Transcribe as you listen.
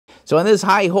So on this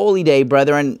high holy day,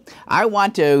 brethren, I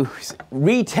want to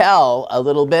retell a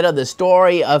little bit of the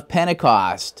story of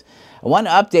Pentecost. I want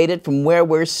to update it from where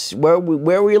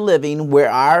we're living,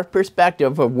 where our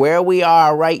perspective of where we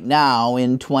are right now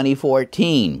in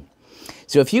 2014.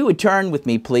 So if you would turn with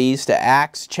me, please, to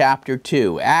Acts chapter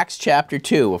 2. Acts chapter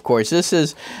 2. Of course, this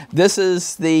is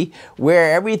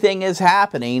where everything is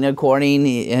happening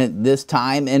according this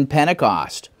time in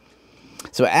Pentecost.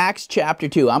 So Acts chapter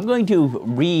 2. I'm going to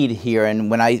read here,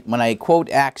 and when I quote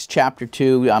Acts chapter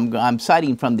 2, I'm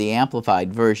citing from the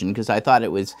Amplified version because I thought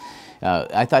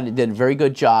it did a very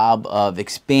good job of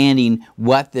expanding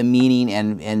what the meaning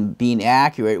and being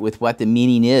accurate with what the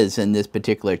meaning is in this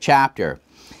particular chapter.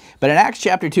 But in Acts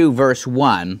chapter 2, verse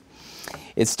 1,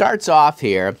 it starts off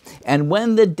here, and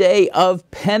when the day of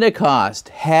Pentecost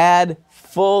had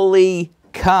fully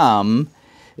come,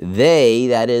 they,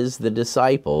 that is the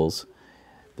disciples,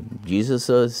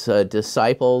 Jesus'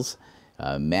 disciples,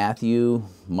 Matthew,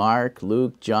 Mark,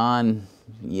 Luke, John,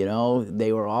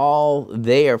 they were all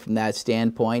there from that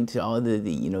standpoint.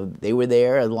 They were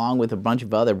there along with a bunch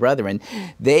of other brethren.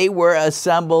 They were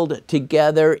assembled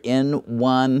together in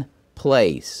one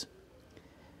place.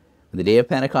 The day of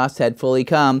Pentecost had fully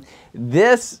come.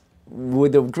 This,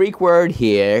 with the Greek word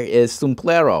here, is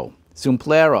sumplero.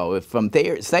 Sumplero, from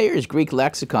Thayer's Greek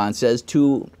lexicon, says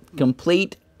to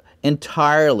complete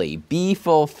entirely, be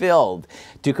fulfilled,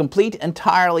 to complete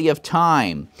entirely of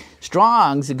time.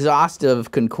 Strong's exhaustive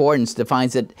concordance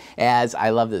defines it as, I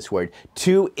love this word,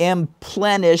 to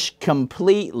implenish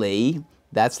completely.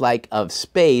 That's like of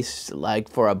space, like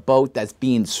for a boat that's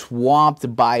being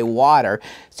swamped by water,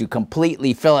 to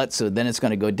completely fill it, so then it's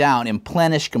going to go down,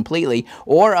 implenish completely,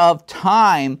 or of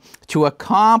time, to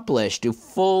accomplish, to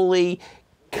fully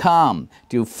come,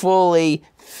 to fully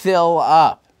fill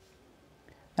up.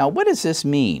 Now, what does this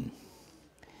mean?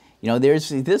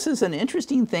 This is an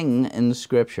interesting thing in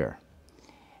Scripture.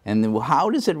 And how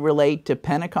does it relate to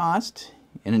Pentecost?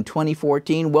 And in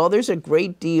 2014, well, there's a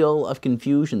great deal of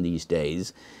confusion these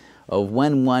days of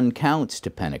when one counts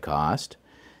to Pentecost.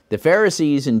 The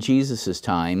Pharisees in Jesus'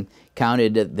 time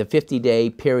counted the 50-day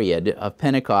period of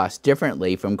Pentecost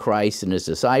differently from Christ and his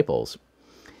disciples,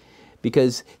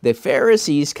 because the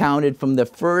Pharisees counted from the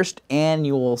first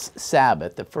annual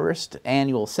Sabbath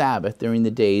during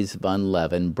the days of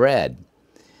unleavened bread.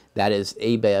 That is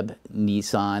Abib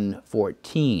Nisan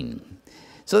 14.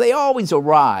 So they always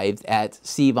arrived at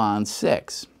Sivan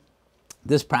 6.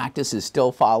 This practice is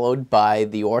still followed by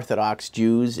the Orthodox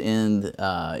Jews in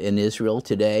Israel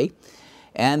today.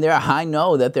 And I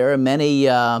know that there are many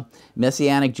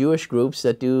Messianic Jewish groups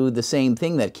that do the same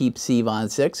thing, that keep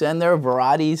Sivan 6, and there are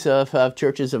varieties of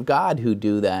churches of God who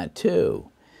do that too.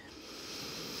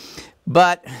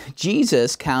 But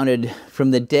Jesus counted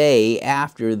from the day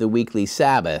after the weekly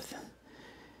Sabbath.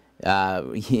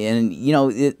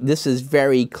 This is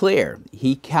very clear.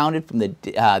 He counted from the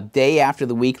day after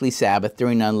the weekly Sabbath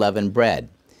during unleavened bread,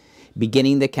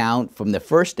 beginning the count from the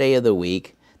first day of the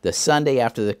week, the Sunday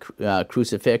after the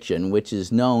crucifixion, which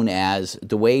is known as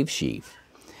the wave sheaf.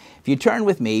 If you turn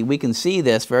with me, we can see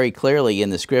this very clearly in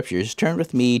the Scriptures. Turn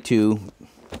with me to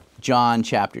John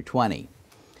chapter 20.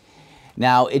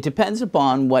 Now, it depends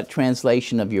upon what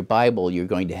translation of your Bible you're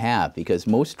going to have, because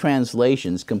most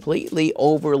translations completely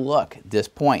overlook this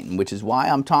point, which is why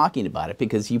I'm talking about it,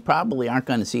 because you probably aren't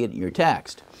going to see it in your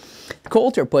text.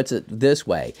 Coulter puts it this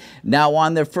way: now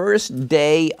on the first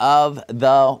day of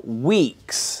the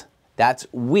weeks, that's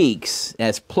weeks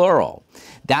as plural.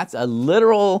 That's a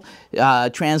literal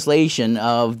translation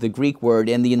of the Greek word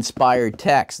in the inspired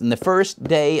text. And the first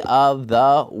day of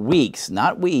the weeks,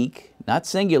 not week, not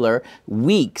singular,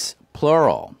 weeks,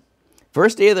 plural.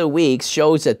 First day of the weeks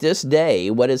shows that this day,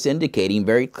 what is indicating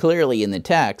very clearly in the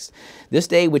text, this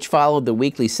day which followed the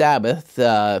weekly Sabbath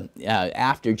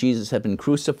after Jesus had been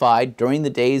crucified during the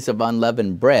days of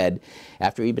unleavened bread,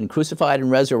 after he'd been crucified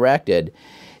and resurrected,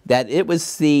 that it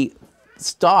was the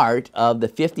start of the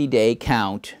 50-day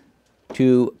count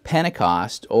to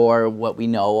Pentecost, or what we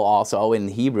know also in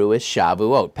Hebrew is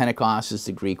Shavuot. Pentecost is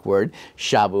the Greek word.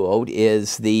 Shavuot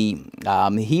is the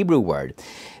Hebrew word.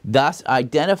 Thus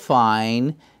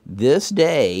identifying this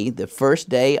day, the first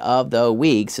day of the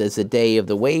weeks, as the day of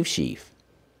the wave sheaf.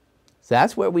 So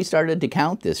that's where we started to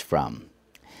count this from.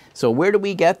 So where do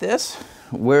we get this?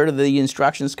 Where do the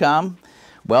instructions come?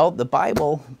 Well, the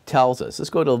Bible tells us. Let's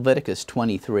go to Leviticus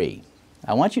 23.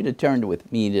 I want you to turn with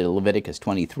me to Leviticus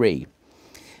 23.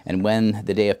 And when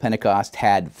the day of Pentecost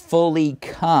had fully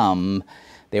come,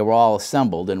 they were all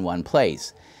assembled in one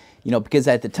place. Because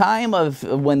at the time of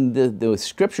when the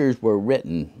scriptures were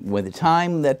written, when the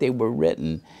time that they were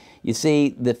written, You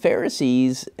see, the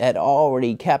Pharisees had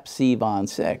already kept Sivan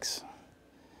 6.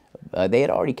 They had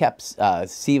already kept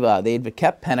they had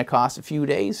kept Pentecost a few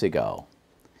days ago.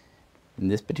 In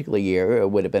this particular year,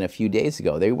 it would have been a few days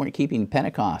ago. They weren't keeping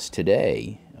Pentecost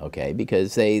today, okay,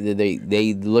 because they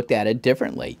looked at it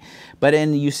differently. But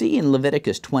you see in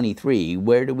Leviticus 23,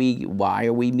 why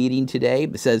are we meeting today?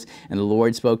 It says, "And the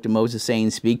Lord spoke to Moses, saying,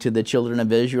 Speak to the children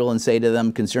of Israel and say to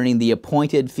them concerning the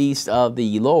appointed feast of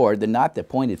the Lord," not the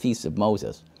appointed feast of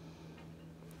Moses,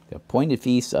 the appointed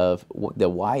feast of the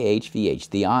YHVH,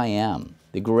 the I Am,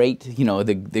 the great,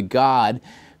 the God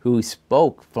who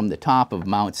spoke from the top of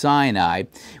Mount Sinai,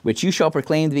 which you shall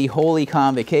proclaim to be holy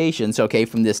convocations. Okay,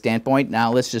 from this standpoint,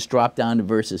 now let's just drop down to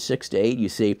verses 6 to 8. You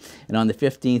see, "And on the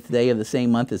 15th day of the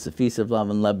same month is the feast of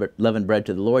leavened bread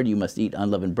to the Lord. You must eat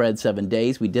unleavened bread 7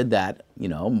 days." We did that,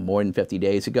 more than 50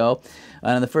 days ago.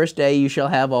 "And on the first day you shall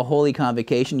have a holy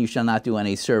convocation. You shall not do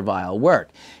any servile work."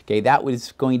 Okay, that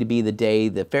was going to be the day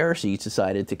the Pharisees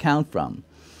decided to count from.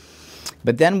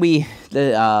 But then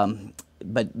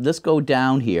but let's go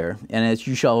down here. "And as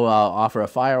you shall offer a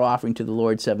fire offering to the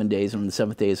Lord 7 days, and on the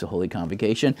 7th day is a holy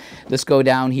convocation." Let's go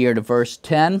down here to verse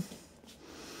 10.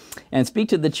 "And speak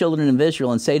to the children of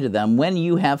Israel and say to them, When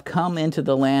you have come into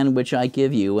the land which I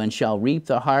give you, and shall reap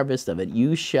the harvest of it,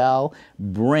 you shall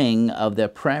bring of the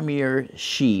premier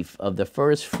sheaf of the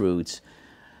first fruits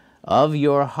of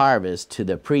your harvest to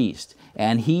the priest.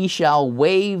 And he shall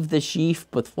wave the sheaf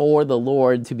before the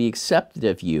Lord to be accepted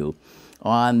of you.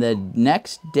 On the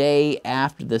next day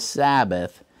after the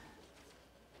Sabbath,"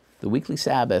 the weekly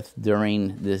Sabbath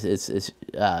during this, it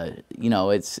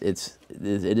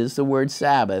is the word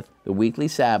Sabbath, the weekly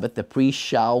Sabbath, "the priest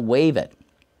shall wave it."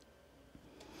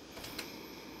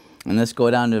 And let's go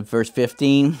down to verse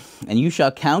 15. "And you shall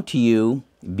count to you,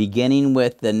 beginning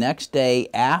with the next day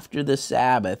after the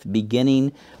Sabbath,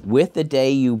 beginning with the day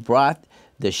you brought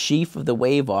the sheaf of the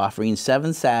wave offering,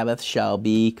 7 Sabbaths shall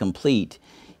be complete.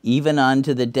 Even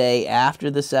unto the day after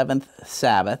the 7th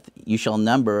Sabbath, you shall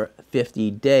number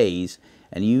 50 days,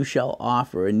 and you shall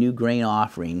offer a new grain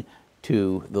offering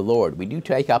to the Lord." We do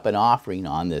take up an offering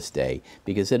on this day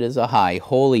because it is a high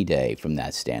holy day from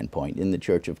that standpoint in the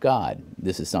Church of God.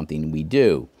 This is something we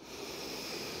do.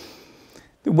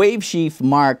 The wave sheaf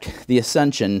marked the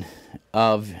ascension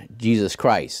of Jesus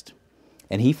Christ,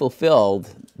 and he fulfilled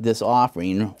this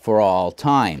offering for all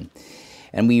time.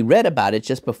 And we read about it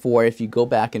just before, if you go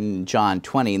back in John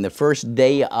 20, in the first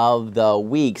day of the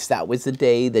weeks, that was the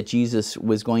day that Jesus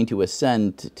was going to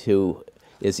ascend to,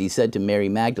 as he said to Mary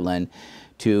Magdalene,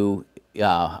 to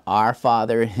our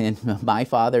Father and my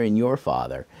Father and your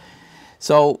Father.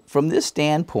 So from this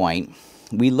standpoint,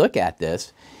 we look at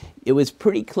this. It was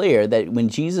pretty clear that when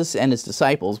Jesus and his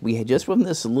disciples, we had just from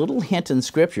this little hint in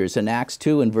scriptures in Acts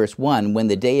 2 and verse 1, when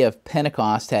the day of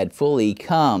Pentecost had fully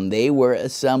come, they were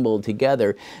assembled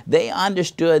together. They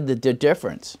understood the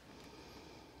difference.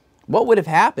 What would have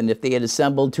happened if they had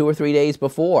assembled 2 or 3 days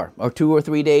before, or 2 or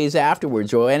 3 days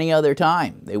afterwards, or any other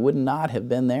time? They would not have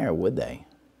been there, would they?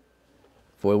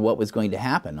 For what was going to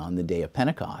happen on the day of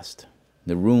Pentecost,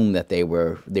 the room that they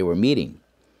were meeting.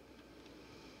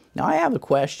 Now I have a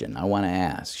question I want to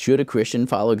ask. Should a Christian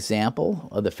follow example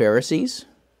of the Pharisees?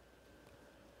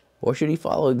 Or should he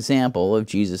follow example of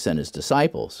Jesus and his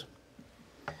disciples?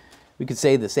 We could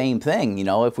say the same thing,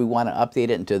 if we want to update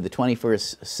it into the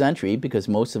 21st century, because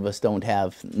most of us don't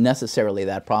have necessarily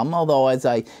that problem. Although, as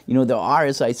I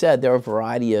said, there are a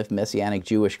variety of Messianic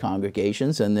Jewish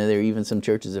congregations, and there are even some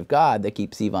churches of God that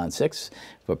keep Sivan 6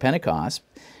 for Pentecost.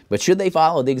 But should they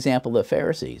follow the example of the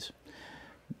Pharisees?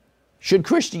 Should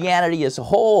Christianity as a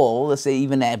whole, let's say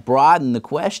even broaden the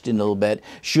question a little bit,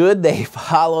 should they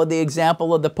follow the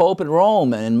example of the Pope in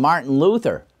Rome and Martin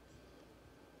Luther,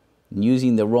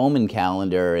 using the Roman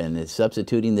calendar and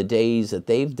substituting the days that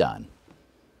they've done?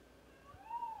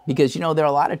 Because, there are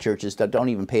a lot of churches that don't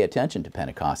even pay attention to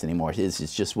Pentecost anymore.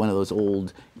 It's just one of those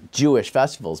old Jewish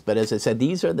festivals. But as I said,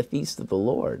 these are the feasts of the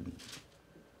Lord.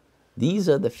 These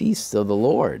are the feasts of the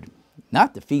Lord,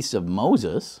 not the feasts of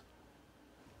Moses.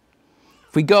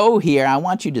 If we go here, I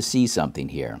want you to see something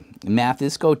here.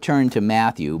 Let's go turn to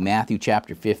Matthew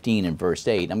chapter 15 and verse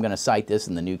 8. I'm going to cite this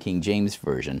in the New King James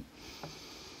Version.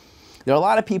 There are a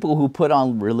lot of people who put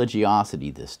on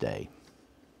religiosity this day.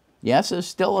 Yes, there's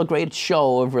still a great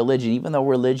show of religion, even though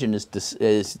religion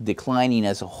is declining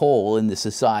as a whole in the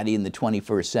society in the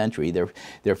 21st century. There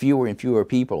are fewer and fewer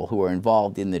people who are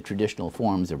involved in the traditional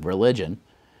forms of religion.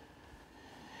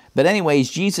 But anyways,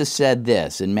 Jesus said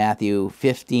this in Matthew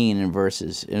 15 and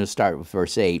it'll start with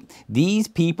verse 8. "These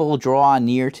people draw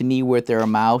near to me with their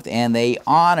mouth, and they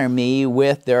honor me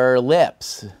with their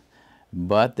lips,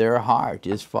 but their heart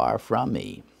is far from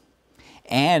me.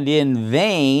 And in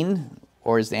vain,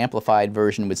 or as the Amplified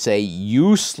Version would say,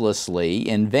 uselessly,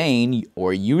 in vain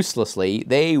or uselessly,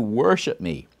 they worship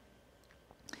me,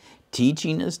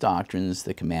 teaching as doctrines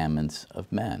the commandments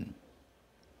of men.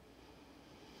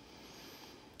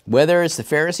 Whether it's the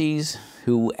Pharisees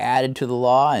who added to the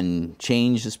law and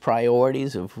changed his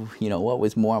priorities of, what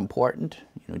was more important.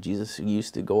 Jesus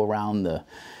used to go around the,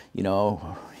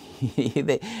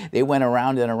 they went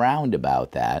around and around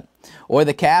about that. Or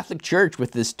the Catholic Church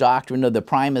with this doctrine of the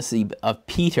primacy of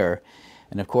Peter.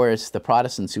 And of course, the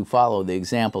Protestants who follow the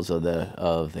examples of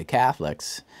the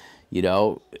Catholics,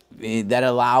 that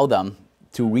allow them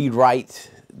to rewrite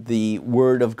the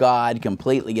Word of God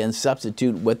completely and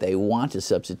substitute what they want to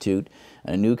substitute,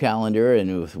 a new calendar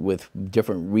and with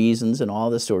different reasons and all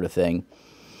this sort of thing.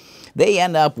 They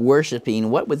end up worshiping,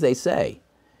 what would they say?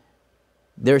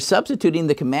 They're substituting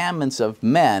the commandments of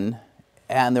men,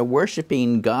 and they're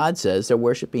worshiping, God says, they're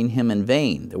worshiping Him in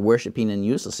vain. They're worshiping in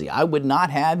uselessly. I would not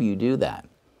have you do that.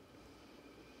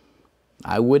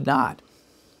 I would not.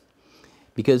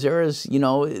 Because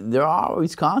there are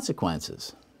always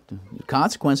consequences.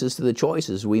 Consequences to the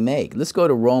choices we make. Let's go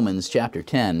to Romans chapter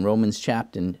 10. Romans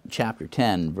chapter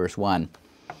 10, verse 1.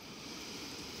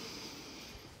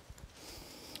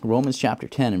 Romans chapter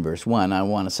 10 and verse 1. I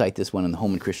want to cite this one in the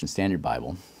Holman Christian Standard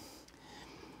Bible.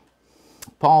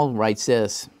 Paul writes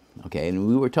this, okay, and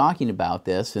we were talking about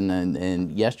this,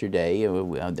 and yesterday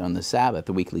on the Sabbath,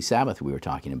 the weekly Sabbath, we were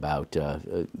talking about,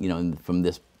 from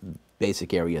this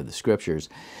basic area of the Scriptures.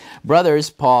 Brothers,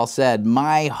 Paul said,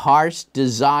 my heart's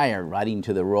desire, writing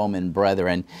to the Roman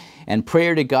brethren, and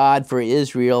prayer to God for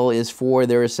Israel is for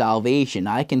their salvation.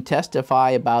 I can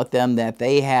testify about them that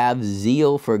they have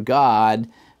zeal for God,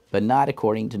 but not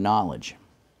according to knowledge.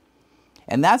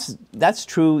 And that's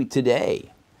true today.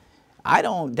 I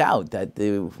don't doubt that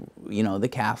the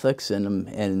Catholics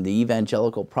and the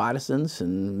evangelical Protestants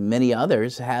and many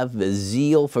others have the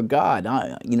zeal for God.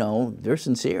 They're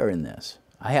sincere in this.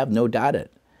 I have no doubt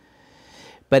it.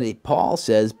 But Paul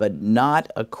says, but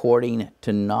not according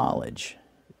to knowledge.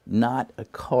 Not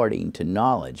according to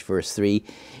knowledge. Verse 3,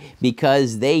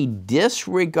 because they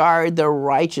disregard the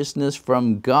righteousness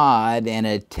from God and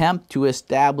attempt to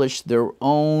establish their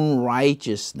own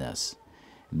righteousness.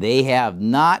 They have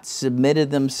not submitted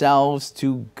themselves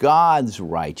to God's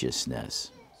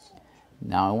righteousness.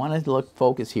 Now I want to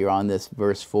focus here on this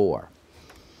verse 4.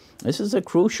 This is a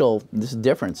crucial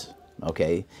difference,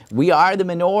 okay? We are the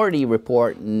minority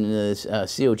report in this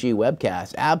COG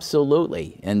webcast,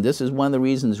 absolutely. And this is one of the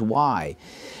reasons why.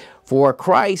 For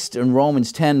Christ, in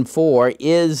Romans 10:4,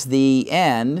 is the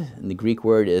end, and the Greek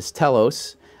word is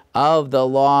telos, of the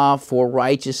law for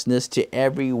righteousness to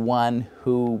everyone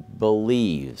who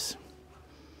believes.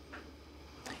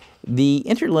 The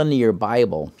interlinear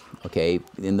Bible, okay,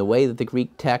 in the way that the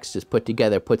Greek text is put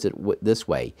together, puts it this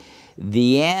way.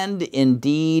 The end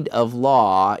indeed of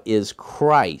law is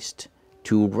Christ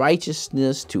to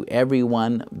righteousness to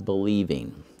everyone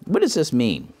believing. What does this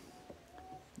mean?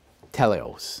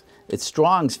 Teleos. It's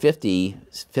Strong's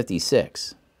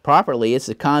 5056. Properly, it's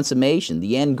the consummation,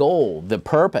 the end goal, the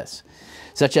purpose,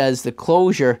 such as the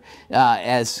closure,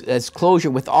 as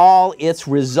closure with all its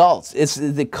results. It's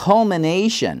the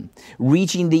culmination,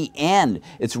 reaching the end.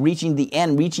 It's reaching the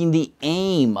end, reaching the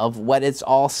aim of what it's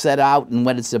all set out and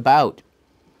what it's about.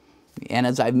 And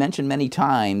as I've mentioned many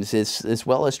times, it's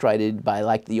well illustrated by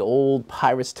like the old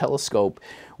Pirates telescope,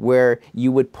 where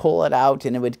you would pull it out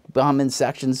and it would come in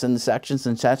sections and sections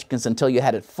and sections until you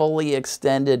had it fully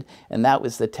extended, and that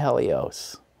was the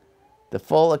teleos, the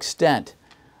full extent,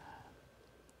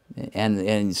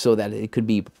 and so that it could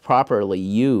be properly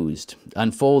used,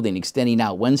 unfolding, extending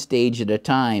out one stage at a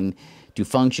time to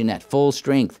function at full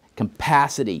strength,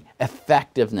 capacity,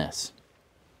 effectiveness.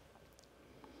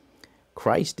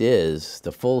 Christ is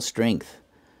the full strength,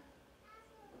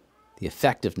 the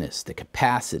effectiveness, the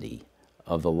capacity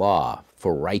of the law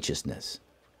for righteousness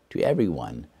to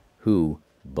everyone who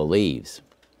believes.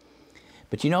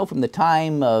 But from the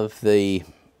time of the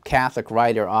Catholic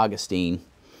writer Augustine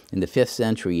in the 5th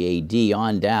century AD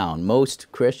on down,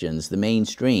 most Christians, the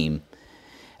mainstream,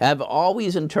 have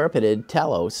always interpreted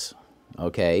telos,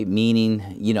 okay, meaning,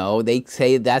 they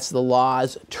say that's the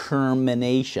law's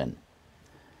termination.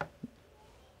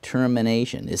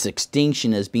 Termination, its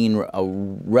extinction as being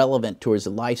relevant towards the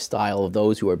lifestyle of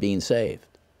those who are being saved.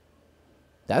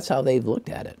 That's how they've looked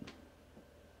at it.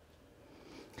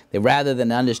 Rather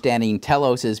than understanding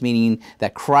telos as meaning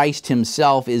that Christ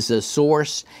himself is the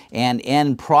source and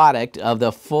end product of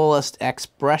the fullest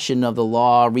expression of the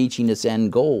law reaching its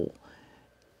end goal.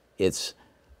 Its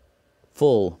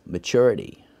full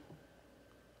maturity.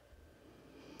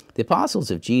 The apostles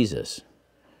of Jesus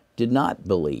did not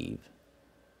believe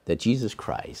that Jesus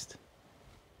Christ,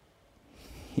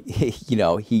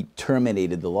 he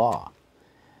terminated the law.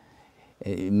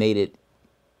 It made it,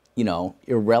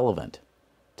 irrelevant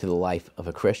to the life of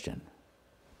a Christian.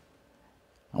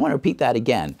 I want to repeat that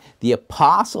again. The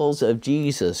apostles of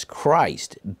Jesus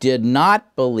Christ did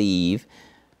not believe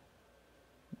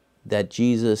that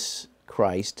Jesus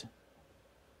Christ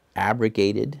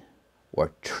abrogated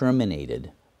or terminated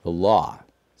the law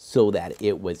so that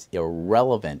it was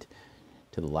irrelevant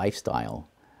to the lifestyle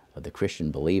of the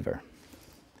Christian believer.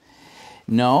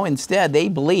 No, instead, they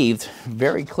believed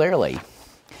very clearly.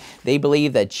 They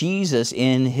believed that Jesus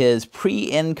in his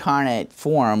pre-incarnate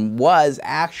form was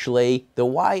actually the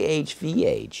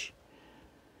YHVH,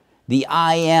 the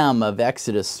I am of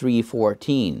Exodus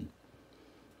 3:14.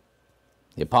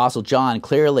 The Apostle John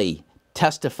clearly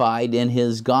testified in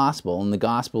his gospel, in the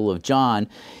Gospel of John.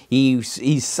 He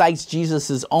cites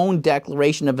Jesus' own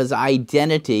declaration of his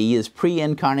identity, his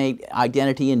pre-incarnate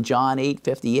identity in John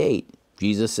 8:58.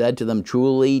 Jesus said to them,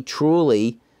 "Truly,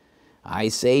 truly, I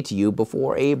say to you,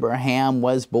 before Abraham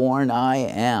was born, I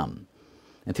am."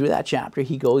 And through that chapter,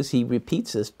 he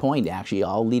repeats this point, actually,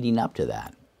 all leading up to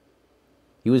that.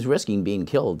 He was risking being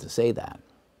killed to say that.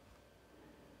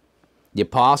 The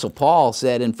Apostle Paul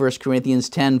said in 1 Corinthians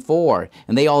 10:4,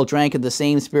 "And they all drank of the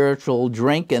same spiritual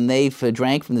drink, and they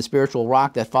drank from the spiritual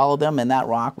rock that followed them, and that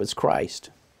rock was Christ."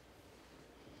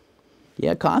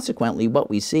 Yeah, consequently, what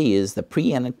we see is the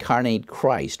pre-incarnate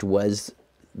Christ was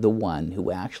the one who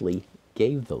actually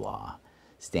gave the law,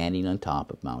 standing on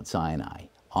top of Mount Sinai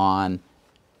on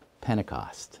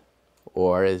Pentecost,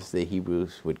 or as the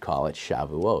Hebrews would call it,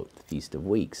 Shavuot, the Feast of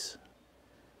Weeks.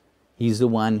 He's the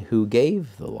one who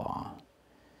gave the law.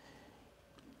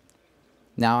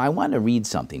 Now, I want to read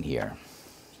something here.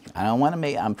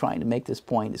 I'm trying to make this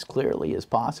point as clearly as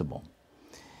possible.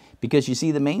 Because you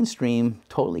see, the mainstream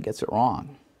totally gets it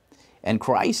wrong. And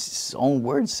Christ's own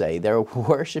words say they're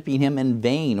worshiping him in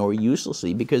vain or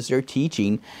uselessly because they're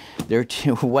teaching,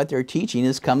 what they're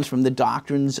teaching comes from the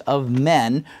doctrines of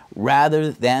men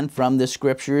rather than from the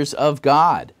scriptures of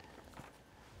God.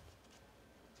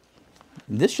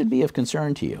 This should be of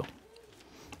concern to you.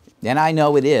 And I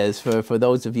know it is for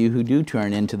those of you who do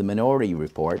turn into the Minority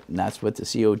Report, and that's what the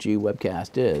COG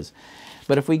webcast is.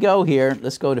 But if we go here,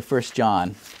 let's go to 1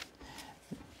 John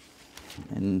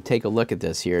and take a look at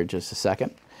this here just a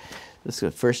second. Let's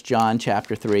go to 1 John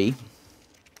chapter 3.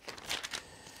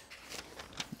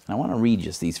 I want to read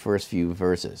just these first few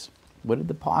verses. What did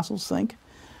the apostles think?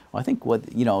 Well, I think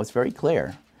it's very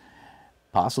clear.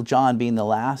 Apostle John being the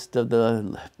last of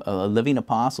the living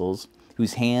apostles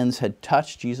whose hands had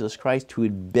touched Jesus Christ, who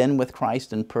had been with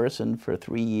Christ in person for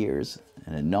 3 years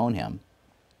and had known him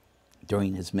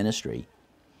during his ministry.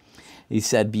 He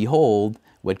said, "Behold,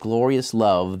 what glorious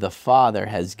love the Father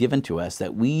has given to us,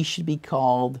 that we should be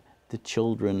called the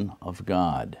children of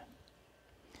God.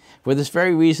 For this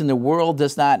very reason the world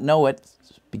does not know it,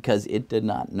 because it did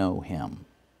not know him.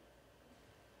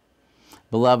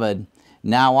 Beloved,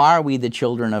 now are we the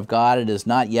children of God. It has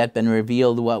not yet been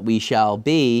revealed what we shall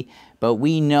be, but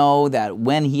we know that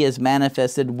when he is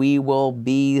manifested, we will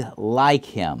be like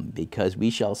him, because we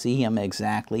shall see him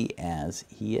exactly as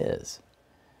he is.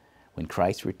 When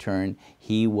Christ returns,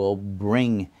 he will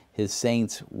bring his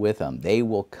saints with him. They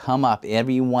will come up,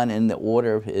 everyone in the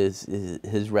order of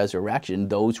his resurrection.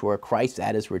 Those who are Christ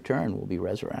at his return will be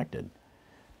resurrected.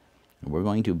 We are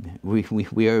going to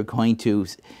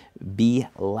be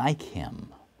like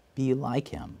him. Be like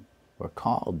him. We're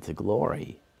called to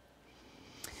glory.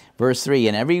 Verse 3,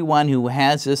 and everyone who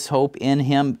has this hope in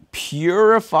him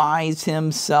purifies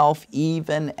himself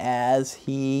even as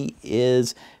he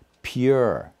is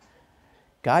pure.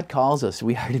 God calls us,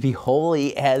 we are to be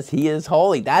holy as he is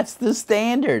holy. That's the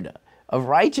standard of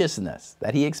righteousness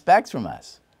that he expects from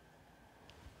us.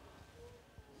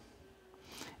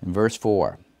 In verse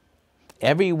 4,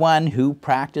 everyone who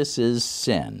practices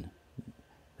sin,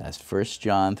 that's 1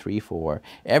 John 3:4,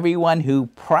 everyone who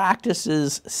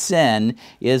practices sin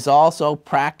is also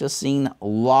practicing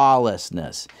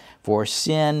lawlessness, for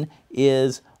sin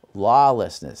is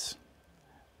lawlessness.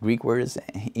 Greek word is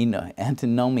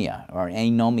antinomia or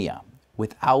anomia,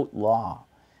 without law.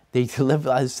 They live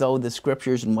as though the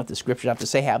scriptures and what the scriptures have to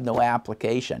say have no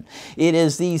application. It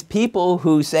is these people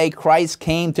who say Christ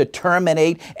came to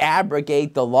terminate,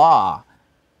 abrogate the law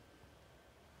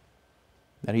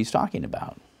that he's talking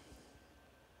about.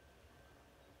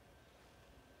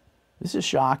 This is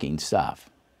shocking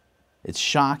stuff. It's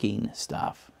shocking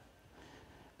stuff.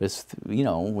 But, you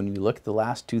know, when you look at the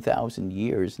last 2,000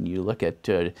 years and you look at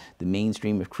the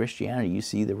mainstream of Christianity, you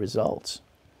see the results.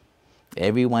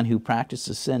 Everyone who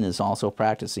practices sin is also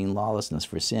practicing lawlessness,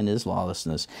 for sin is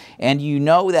lawlessness. And you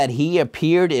know that he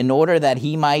appeared in order that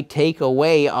he might take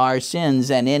away our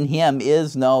sins, and in him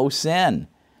is no sin.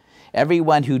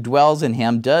 Everyone who dwells in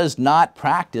him does not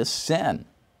practice sin.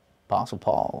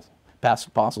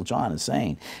 Apostle John is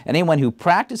saying, anyone who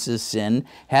practices sin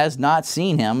has not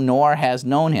seen him, nor has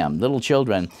known him. Little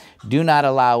children, do not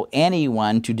allow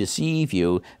anyone to deceive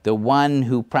you. The one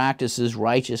who practices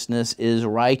righteousness is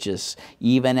righteous,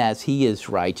 even as he is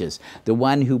righteous. The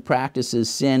one who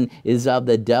practices sin is of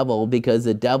the devil, because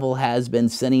the devil has been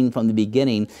sinning from the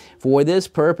beginning. For this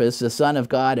purpose the Son of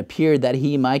God appeared, that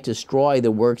he might destroy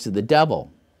the works of the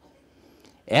devil.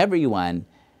 Everyone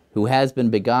who has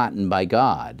been begotten by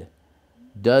God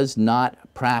does not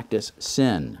practice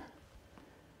sin.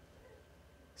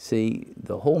 See,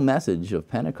 the whole message of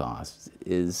Pentecost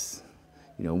is,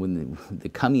 you know, when the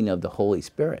coming of the Holy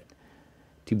Spirit,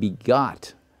 to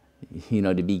begot, you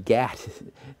know, to begat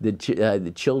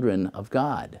the children of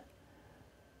God,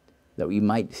 that we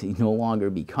might no longer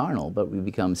be carnal, but we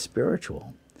become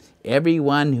spiritual.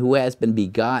 Everyone who has been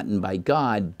begotten by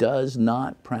God does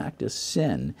not practice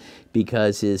sin,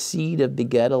 because his seed of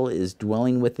begettal is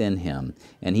dwelling within him,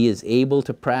 and he is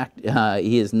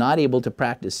not able to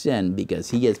practice sin because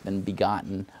he has been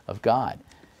begotten of God.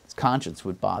 His conscience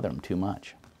would bother him too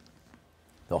much.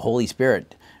 The Holy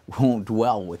Spirit won't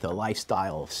dwell with a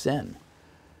lifestyle of sin.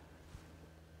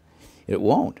 It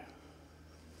won't.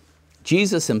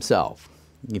 Jesus himself,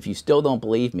 if you still don't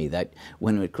believe me, that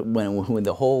when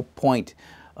the whole point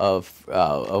of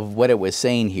what it was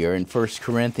saying here in 1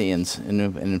 Corinthians,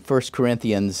 in 1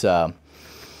 Corinthians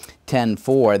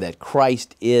 10:4, that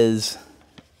Christ is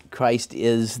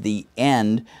the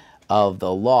end of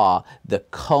the law, the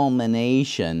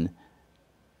culmination,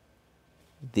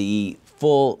 the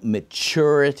full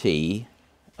maturity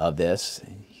of this,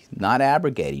 not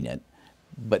abrogating it,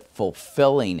 but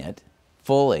fulfilling it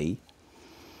fully.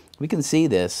 We can see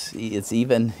this. It's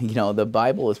even, you know, the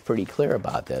Bible is pretty clear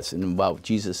about this and about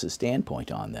Jesus'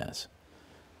 standpoint on this.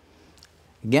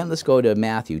 Again, let's go to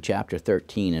Matthew chapter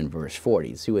 13 and verse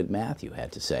 40. See what Matthew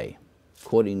had to say,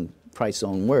 quoting Christ's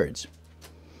own words.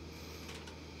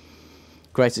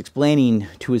 Christ explaining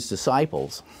to his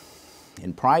disciples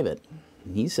in private,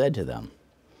 he said to them,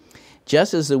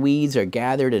 "Just as the weeds are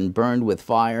gathered and burned with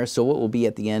fire, so it will be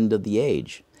at the end of the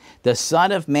age. The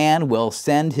Son of Man will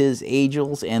send his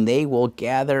angels, and they will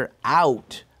gather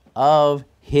out of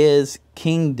his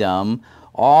kingdom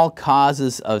all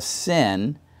causes of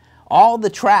sin," all the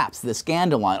traps, the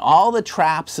scandalon, all the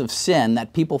traps of sin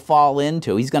that people fall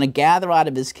into. He's going to gather out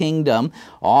of his kingdom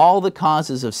all the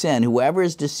causes of sin. Whoever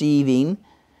is deceiving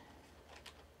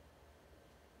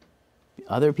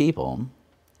other people,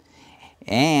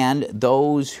 and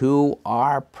those who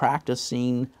are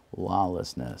practicing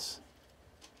lawlessness.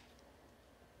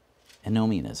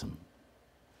 Anomianism,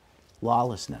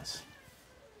 lawlessness.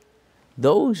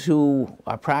 Those who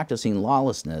are practicing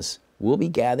lawlessness will be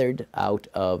gathered out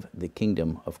of the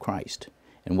kingdom of Christ.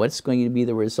 And what's going to be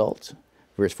the result?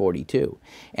 Verse 42,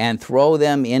 "And throw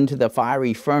them into the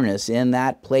fiery furnace. In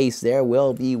that place there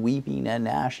will be weeping and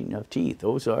gnashing of teeth."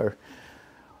 Those are,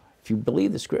 if you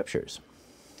believe the scriptures,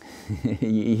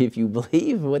 if you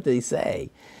believe what they say,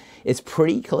 it's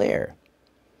pretty clear.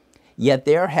 Yet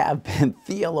there have been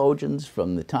theologians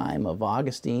from the time of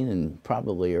Augustine and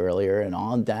probably earlier and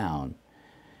on down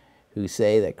who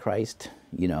say that Christ,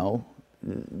 you know,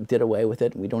 did away with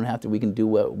it. We don't have to. We can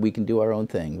do our own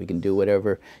thing. We can do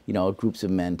whatever, you know, groups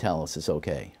of men tell us is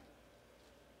okay.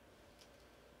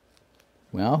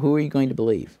 Well, who are you going to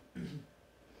believe?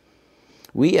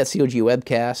 We at COG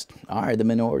Webcast are the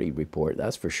minority report,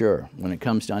 that's for sure, when it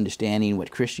comes to understanding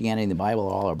what Christianity and the Bible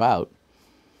are all about.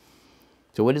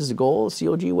 So what is the goal of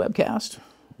COG Webcast?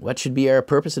 What should be our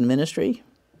purpose in ministry?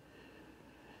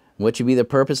 What should be the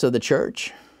purpose of the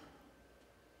church?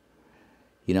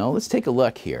 You know, let's take a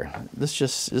look here. Let's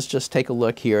just take a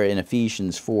look here in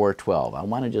Ephesians 4:12. I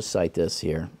want to just cite this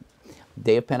here. The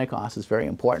day of Pentecost is very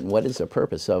important. What is the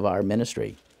purpose of our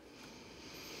ministry?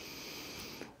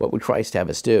 What would Christ have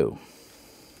us do?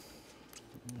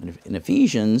 In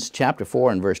Ephesians chapter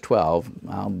 4 and verse 12,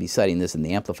 I'll be citing this in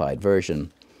the Amplified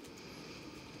Version.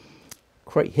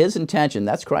 His intention,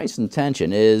 that's Christ's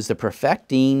intention, is the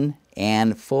perfecting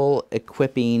and full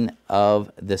equipping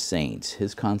of the saints,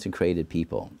 his consecrated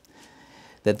people,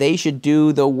 that they should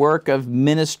do the work of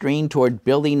ministering toward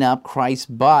building up Christ's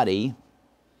body,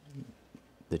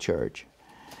 the church,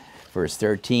 Verse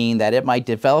 13, that it might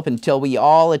develop until we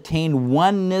all attain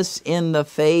oneness in the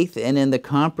faith and in the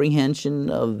comprehension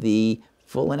of the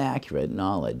full and accurate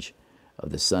knowledge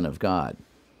of the Son of God.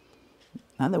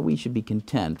 Not that we should be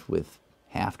content with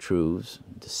half-truths,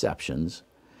 deceptions,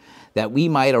 that we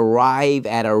might arrive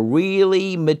at a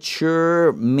really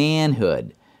mature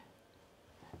manhood,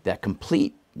 that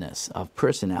completeness of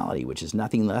personality, which is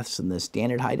nothing less than the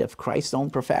standard height of Christ's own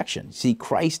perfection. See,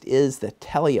 Christ is the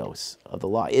teleos of the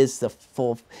law, is the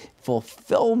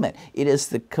fulfillment. It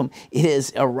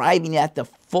is arriving at the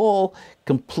full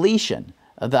completion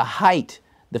of the height,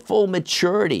 the full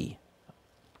maturity,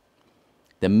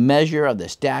 the measure of the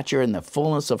stature and the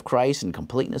fullness of Christ and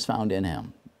completeness found in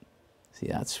him. See,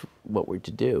 that's what we're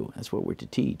to do. That's what we're to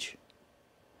teach.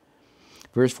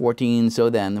 Verse 14,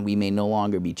 so then we may no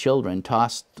longer be children,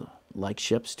 tossed like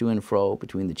ships to and fro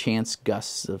between the chance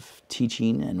gusts of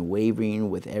teaching and wavering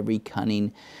with every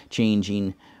cunning,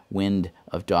 changing wind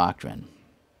of doctrine.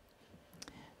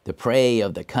 The prey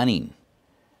of the cunning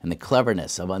and the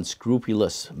cleverness of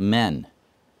unscrupulous men,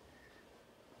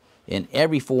 in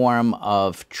every form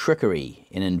of trickery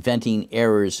in inventing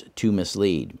errors to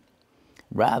mislead.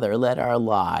 Rather, let our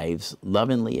lives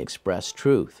lovingly express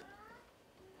truth.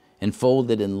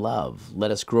 Enfolded in love,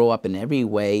 let us grow up in every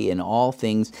way, in all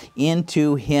things,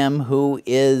 into him who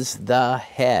is the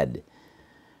head,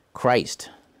 Christ.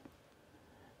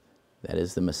 That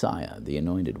is the Messiah, the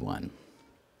Anointed One.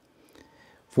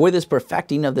 For this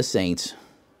perfecting of the saints,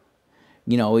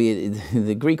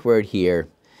 the Greek word here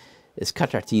is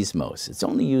katartismos. It's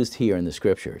only used here in the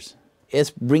Scriptures. It's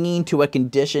bringing to a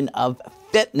condition of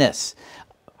fitness,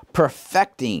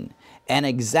 perfecting, an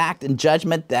exact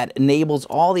judgment that enables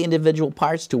all the individual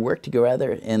parts to work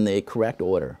together in the correct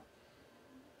order.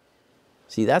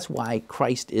 See, that's why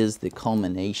Christ is the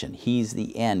culmination. He's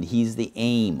the end. He's the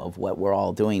aim of what we're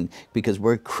all doing, because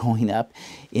we're growing up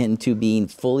into being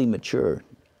fully mature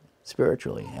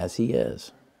spiritually, as he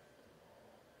is.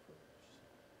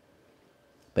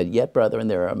 But yet, brethren,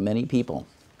 there are many people.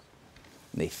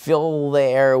 They fill the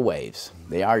airwaves.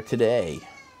 They are today.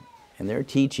 And they're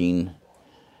teaching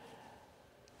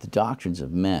the doctrines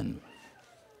of men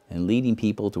and leading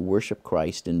people to worship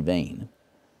Christ in vain,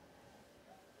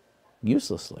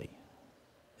 uselessly.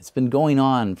 It's been going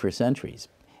on for centuries.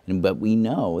 But we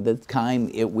know that time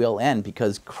it will end,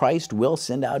 because Christ will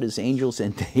send out his angels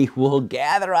and they will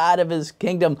gather out of his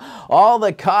kingdom all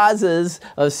the causes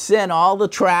of sin, all the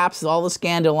traps, all the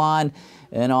scandalon,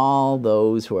 and all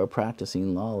those who are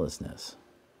practicing lawlessness.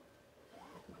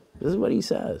 This is what he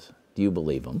says. Do you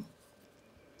believe him?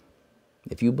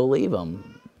 If you believe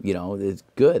him, it's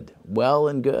good, well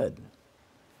and good.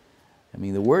 I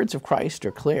mean, the words of Christ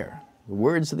are clear. The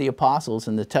words of the apostles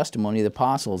and the testimony of the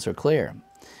apostles are clear.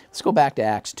 Let's go back to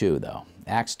Acts 2, though.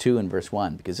 Acts 2 and verse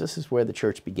 1, because this is where the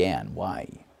church began. Why?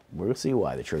 We'll see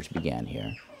why the church began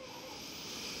here.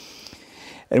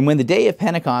 And when the day of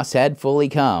Pentecost had fully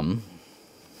come,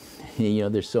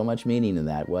 there's so much meaning in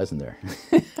that, wasn't there?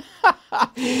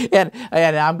 and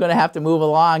I'm going to have to move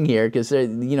along here, because,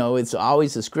 it's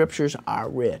always the Scriptures are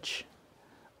rich.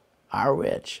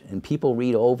 And people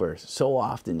read over so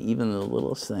often, even the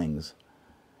littlest things.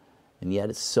 And yet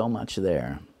it's so much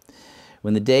there.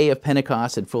 When the day of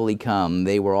Pentecost had fully come,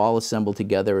 they were all assembled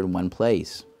together in one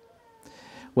place.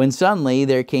 When suddenly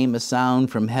there came a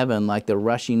sound from heaven like the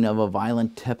rushing of a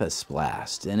violent tempest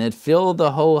blast, and it filled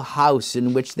the whole house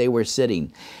in which they were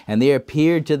sitting. And there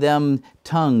appeared to them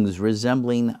tongues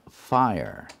resembling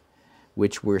fire,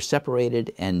 which were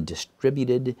separated and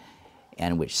distributed,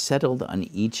 and which settled on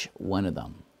each one of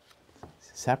them.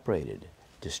 Separated,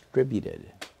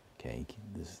 distributed. Okay,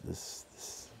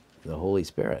 this the Holy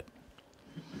Spirit.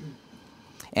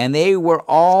 And they were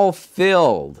all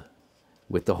filled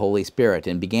with the Holy Spirit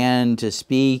and began to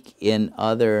speak in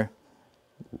other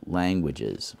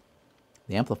languages.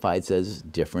 The Amplified says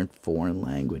different foreign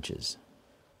languages,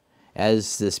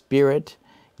 as the Spirit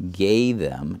gave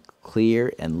them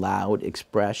clear and loud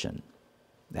expression.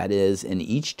 That is, in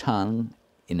each tongue,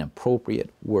 in appropriate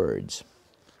words.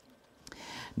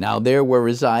 Now there were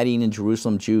residing in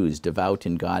Jerusalem Jews, devout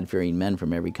and God-fearing men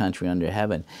from every country under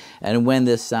heaven. And when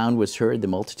this sound was heard, the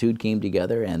multitude came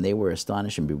together, and they were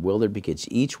astonished and bewildered, because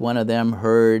each one of them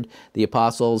heard the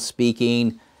apostles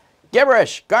speaking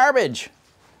gibberish, garbage,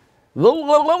 whatever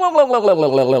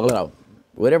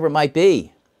it might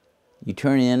be. You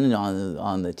turn in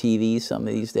on the TV some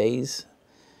of these days,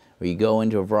 or you go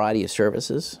into a variety of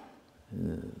services,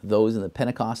 those in the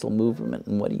Pentecostal movement,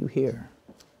 and what do you hear?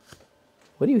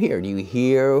 What do you hear? Do you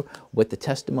hear what the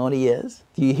testimony is?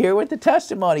 Do you hear what the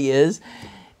testimony is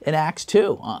in Acts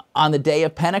 2 on the day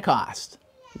of Pentecost?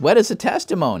 What is the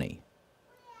testimony?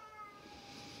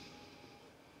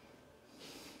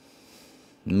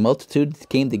 The multitude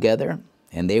came together,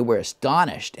 and they were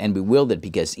astonished and bewildered,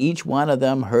 because each one of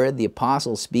them heard the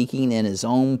apostle speaking in his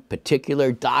own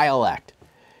particular dialect.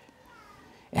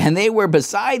 And they were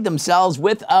beside themselves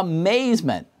with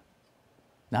amazement.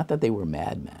 Not that they were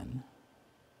madmen,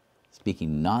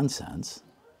 speaking nonsense,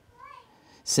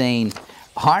 saying,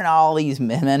 aren't all these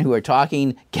men who are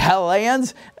talking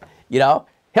Galileans?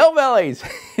 Hillbillies.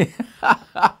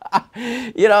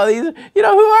 Who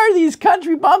are these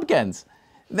country bumpkins?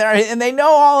 And they know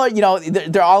all,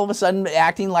 they're all of a sudden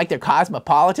acting like they're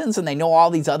cosmopolitans, and they know all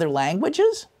these other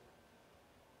languages.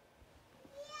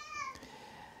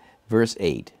 Verse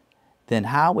 8, then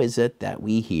how is it that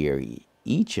we hear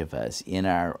each of us in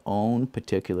our own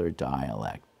particular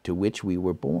dialect to which we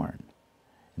were born?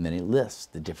 And then it lists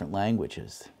the different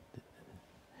languages.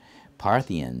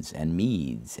 Parthians and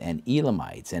Medes and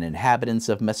Elamites and inhabitants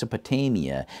of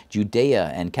Mesopotamia,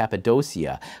 Judea and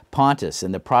Cappadocia, Pontus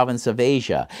and the province of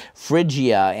Asia,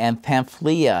 Phrygia and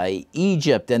Pamphylia,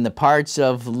 Egypt and the parts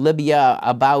of Libya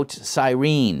about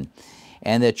Cyrene,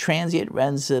 and the transient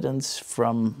residents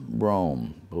from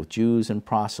Rome, both Jews and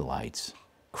proselytes,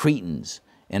 Cretans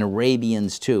and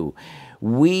Arabians too.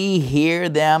 We hear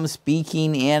them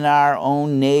speaking in our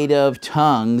own native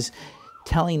tongues,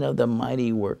 telling of the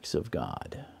mighty works of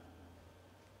God.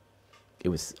 It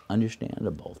was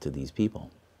understandable to these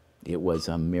people. It was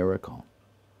a miracle.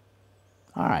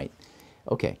 All right,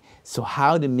 okay, so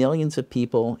how do millions of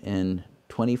people in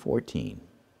 2014,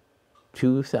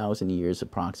 2,000 years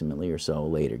approximately or so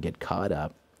later, get caught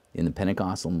up in the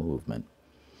Pentecostal movement,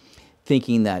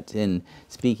 thinking that in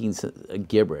speaking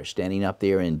gibberish, standing up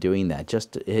there and doing that,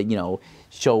 just,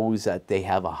 shows that they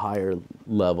have a higher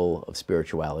level of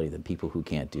spirituality than people who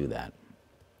can't do that?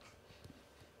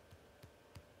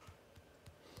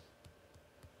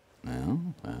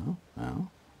 Well.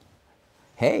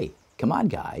 Hey, come on,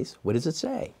 guys. What does it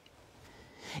say?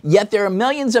 Yet there are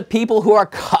millions of people who are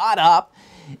caught up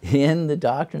in the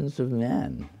doctrines of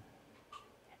men,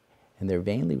 and they're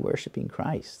vainly worshiping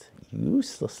Christ.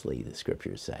 Uselessly, the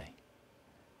scriptures say.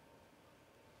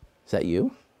 Is that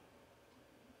you?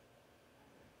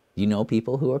 Do you know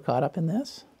people who are caught up in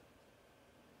this?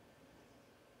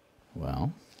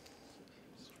 Well,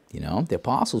 the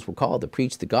apostles were called to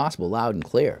preach the gospel loud and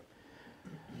clear,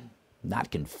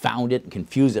 not confound it and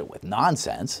confuse it with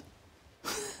nonsense.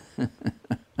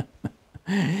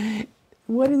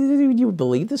 What do you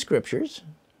believe the scriptures?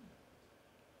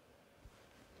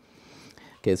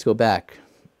 Okay, let's go back.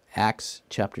 Acts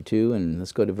chapter 2, and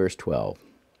let's go to verse 12.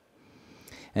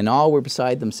 And all were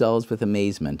beside themselves with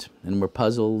amazement, and were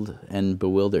puzzled and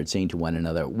bewildered, saying to one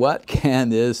another, what can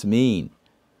this mean?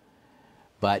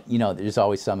 But, there's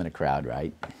always some in a crowd,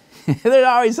 right? There's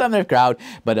always some in a crowd,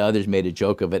 but others made a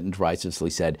joke of it and derisively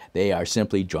said, they are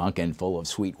simply drunk and full of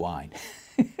sweet wine.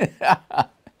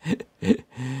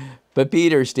 But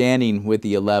Peter, standing with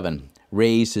the 11,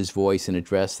 raised his voice and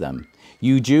addressed them.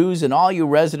 You Jews and all you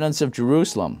residents of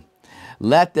Jerusalem,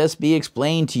 let this be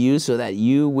explained to you so that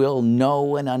you will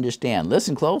know and understand.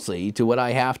 Listen closely to what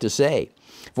I have to say.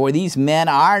 For these men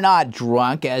are not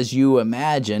drunk as you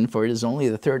imagine, for it is only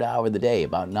the third hour of the day,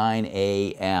 about 9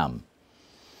 a.m.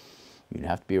 You'd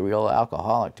have to be a real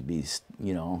alcoholic to be,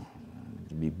 to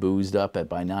be boozed up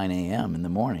by 9 a.m. in the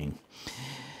morning.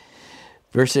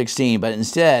 Verse 16, but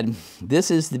instead,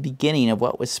 this is the beginning of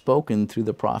what was spoken through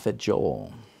the prophet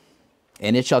Joel.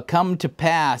 And it shall come to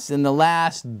pass in the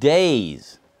last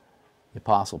days, the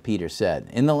Apostle Peter said,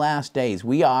 in the last days.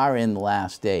 We are in the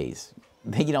last days.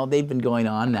 They've been going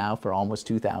on now for almost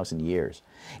 2,000 years.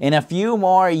 In a few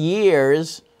more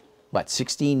years,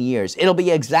 16 years, it'll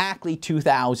be exactly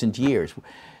 2,000 years.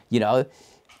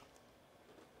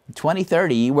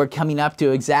 2030, we're coming up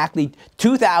to exactly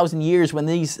 2,000 years when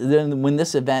this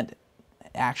event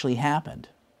actually happened.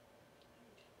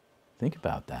 Think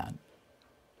about that.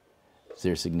 Is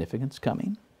there significance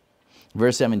coming?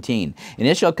 Verse 17, and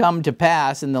it shall come to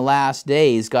pass in the last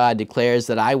days, God declares,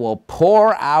 that I will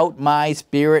pour out my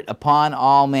spirit upon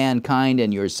all mankind,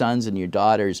 and your sons and your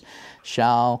daughters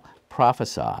shall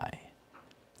prophesy.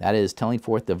 That is, telling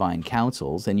forth divine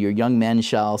counsels, and your young men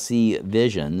shall see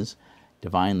visions,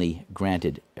 divinely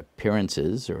granted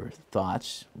appearances or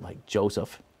thoughts, like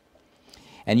Joseph.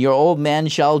 And your old men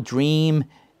shall dream,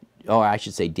 or I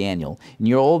should say Daniel, and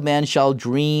your old men shall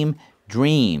dream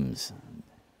dreams.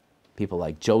 People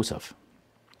like Joseph.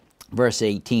 Verse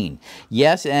 18,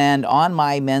 yes, and on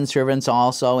my men servants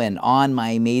also, and on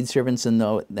my maidservants in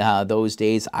those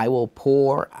days, I will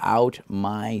pour out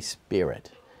my spirit.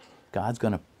 God's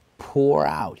going to pour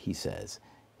out, he says,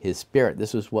 his spirit.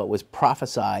 This was what was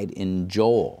prophesied in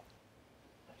Joel.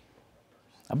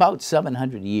 about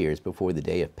 700 years before the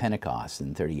day of Pentecost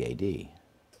in 30 AD.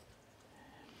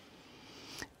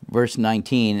 Verse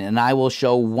 19, and I will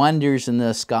show wonders in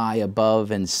the sky above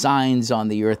and signs on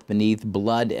the earth beneath,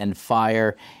 blood and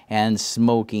fire and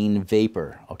smoking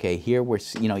vapor. Okay, here we're,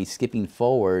 he's skipping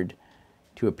forward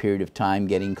to a period of time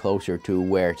getting closer to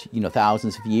where,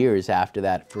 thousands of years after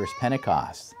that first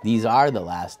Pentecost. These are the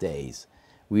last days.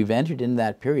 We've entered into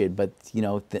that period, but,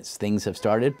 things have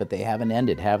started, but they haven't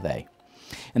ended, have they?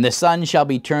 And the sun shall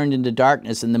be turned into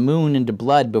darkness, and the moon into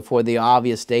blood before the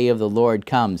obvious day of the Lord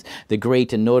comes, the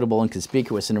great and notable and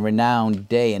conspicuous and renowned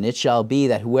day. And it shall be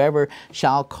that whoever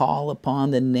shall call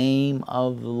upon the name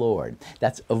of the Lord,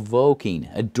 that's evoking,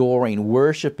 adoring,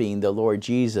 worshiping the Lord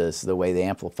Jesus, the way the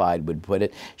Amplified would put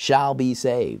it, shall be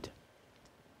saved.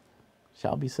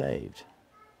 Shall be saved.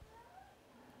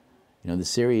 The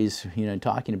series,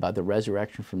 talking about the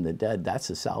resurrection from the dead, that's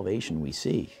the salvation we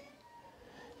see.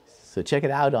 So check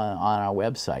it out on our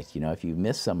website. If you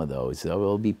missed some of those, they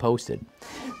will be posted.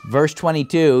 Verse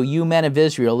 22, you men of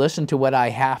Israel, listen to what I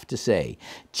have to say.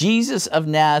 Jesus of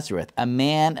Nazareth, a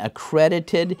man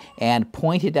accredited and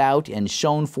pointed out and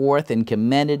shown forth and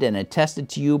commended and attested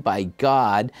to you by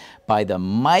God by the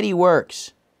mighty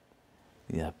works,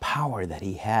 the power that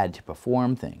he had to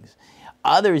perform things.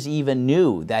 Others even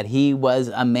knew that he was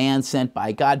a man sent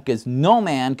by God because no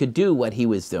man could do what he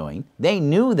was doing. They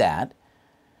knew that.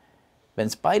 But in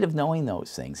spite of knowing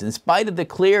those things, in spite of the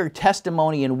clear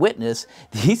testimony and witness,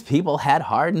 these people had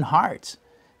hardened hearts.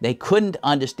 They couldn't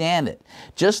understand it.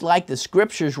 Just like the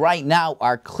scriptures right now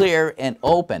are clear and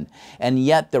open, and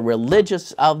yet the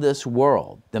religious of this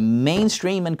world, the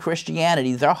mainstream in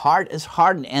Christianity, their heart is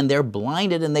hardened and they're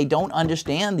blinded and they don't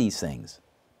understand these things.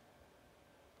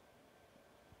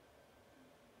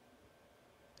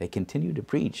 They continue to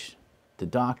preach the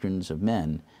doctrines of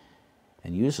men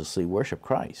and uselessly worship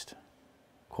Christ,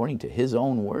 according to his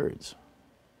own words.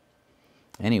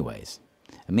 Anyways,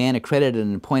 a man accredited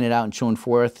and pointed out and shown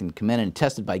forth and commended and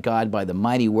tested by God by the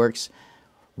mighty works,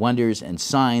 wonders, and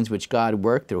signs which God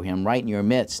worked through him right in your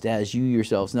midst, as you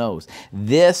yourselves know.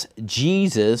 This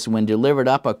Jesus, when delivered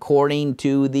up according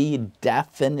to the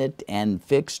definite and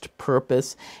fixed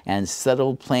purpose and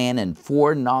settled plan and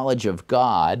foreknowledge of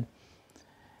God,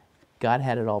 God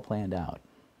had it all planned out.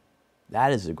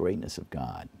 That is the greatness of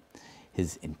God.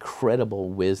 His incredible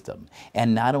wisdom,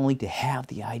 and not only to have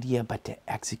the idea, but to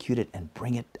execute it and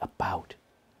bring it about.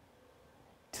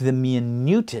 To the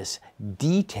minutest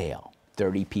detail,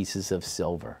 30 pieces of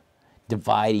silver,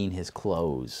 dividing his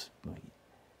clothes,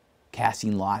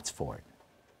 casting lots for it.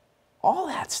 All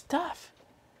that stuff.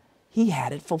 He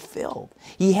had it fulfilled.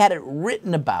 He had it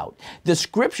written about. The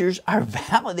scriptures are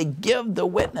valid. They give the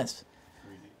witness.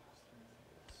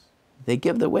 They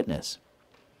give the witness.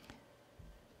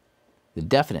 The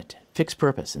definite, fixed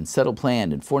purpose, and settled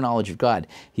plan and foreknowledge of God.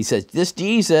 He says, this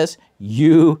Jesus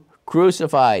you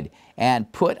crucified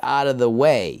and put out of the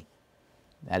way.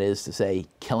 That is to say,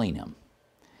 killing him.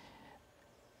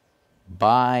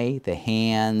 By the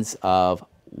hands of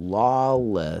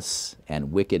lawless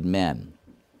and wicked men.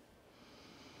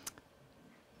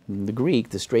 The Greek,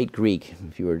 the straight Greek,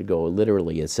 if you were to go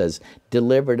literally, it says,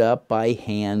 delivered up by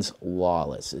hands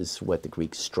lawless, is what the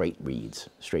Greek straightly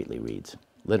reads,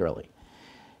 literally.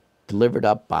 Delivered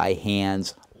up by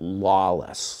hands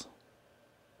lawless.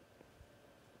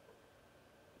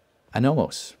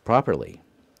 Anomos, properly,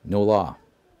 no law,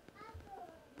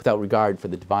 without regard for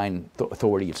the divine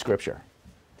authority of Scripture.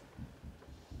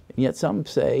 And yet some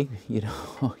say,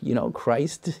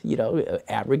 Christ,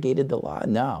 abrogated the law.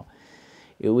 No.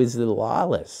 It was the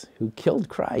lawless who killed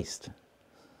Christ.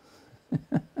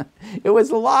 It was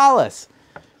the lawless.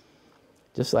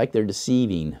 Just like they're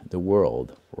deceiving the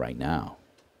world right now.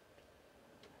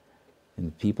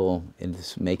 And people are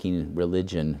making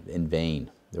religion in vain.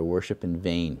 Their worship in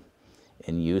vain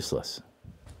and useless.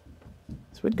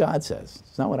 It's what God says.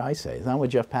 It's not what I say. It's not what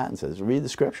Jeff Patton says. Read the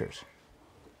scriptures.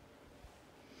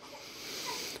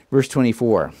 Verse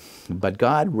 24. But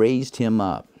God raised him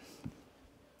up,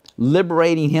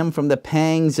 liberating him from the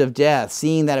pangs of death,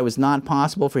 seeing that it was not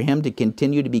possible for him to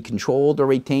continue to be controlled or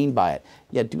retained by it.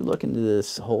 Yeah, do look into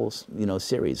this whole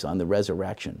series on the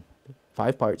resurrection.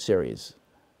 5-part series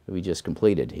that we just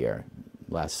completed here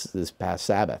this past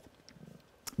Sabbath.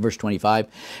 Verse 25,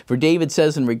 for David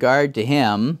says in regard to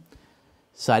him,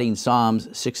 citing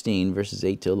Psalms 16, verses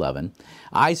 8 to 11,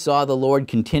 I saw the Lord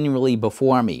continually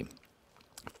before me,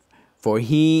 for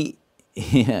he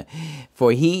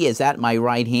is at my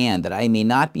right hand, that I may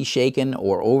not be shaken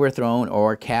or overthrown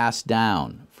or cast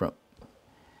down.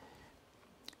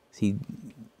 See,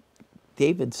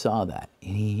 David saw that,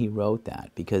 and he wrote that,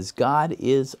 because God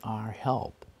is our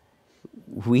help.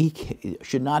 we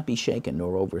should not be shaken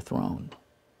nor overthrown.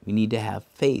 We need to have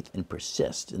faith and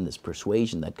persist in this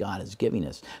persuasion that God is giving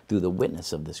us through the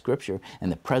witness of the Scripture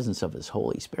and the presence of His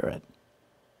Holy Spirit.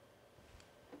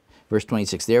 Verse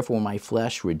 26, therefore my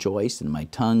flesh rejoiced and my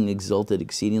tongue exulted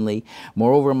exceedingly.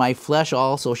 Moreover, my flesh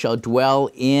also shall dwell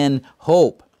in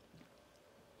hope.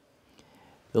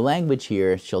 The language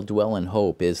here, shall dwell in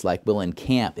hope, is like will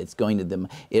encamp. It's going to them.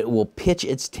 It will pitch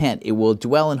its tent. It will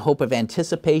dwell in hope of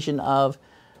anticipation of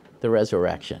the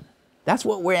resurrection. That's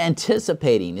what we're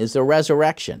anticipating, is the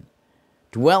resurrection.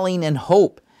 Dwelling in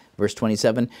hope. Verse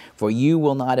 27, for you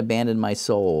will not abandon my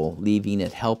soul, leaving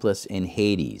it helpless in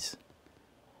Hades.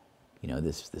 You know,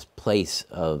 this place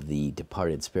of the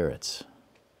departed spirits.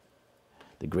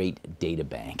 The great data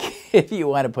bank, if you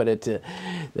want to put it,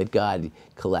 that God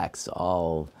collects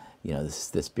all, you know,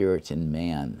 the spirits in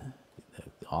man,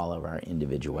 all of our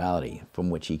individuality,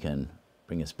 from which He can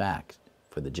bring us back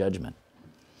for the judgment.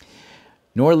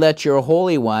 Nor let your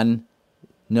Holy One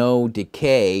know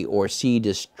decay or see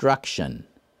destruction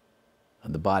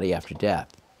of the body after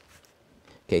death.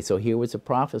 Okay, so here was a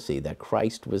prophecy that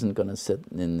Christ wasn't going to sit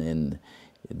in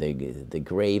the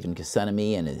grave in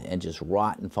Gethsemane and just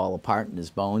rot and fall apart in His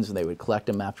bones, and they would collect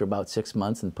Him after about 6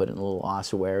 months and put it in a little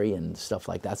ossuary and stuff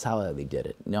like that. That's how they did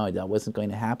it. No, that wasn't going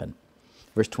to happen.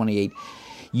 Verse 28,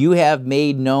 you have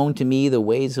made known to me the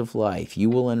ways of life. You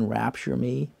will enrapture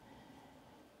me,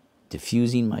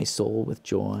 diffusing my soul with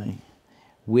joy,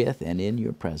 with and in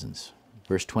your presence.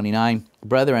 Verse 29,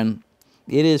 brethren,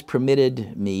 it is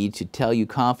permitted me to tell you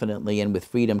confidently and with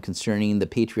freedom concerning the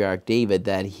patriarch David,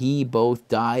 that he both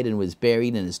died and was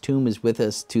buried, and his tomb is with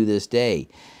us to this day,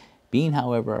 being,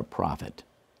 however, a prophet.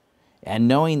 And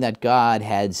knowing that God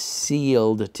had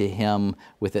sealed to him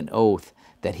with an oath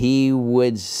that He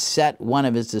would set one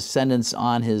of His descendants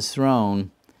on His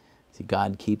throne. See,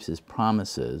 God keeps His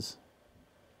promises.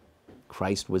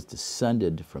 Christ was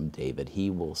descended from David. He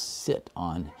will sit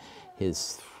on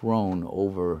His throne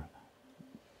over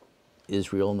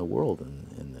Israel and the world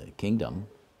and the kingdom.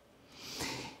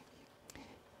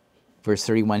 Verse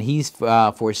 31, He's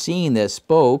foreseeing this,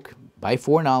 spoke by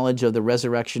foreknowledge of the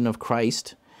resurrection of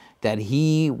Christ, that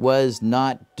He was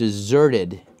not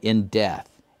deserted in death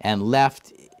and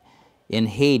left in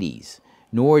Hades,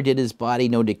 nor did His body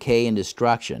know decay and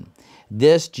destruction.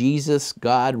 This Jesus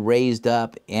God raised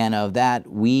up, and of that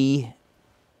we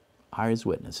are His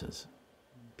witnesses.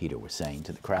 Peter was saying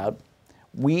to the crowd,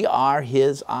 we are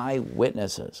His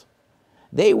eyewitnesses.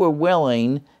 They were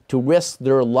willing to risk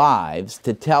their lives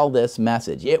to tell this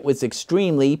message. It was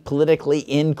extremely politically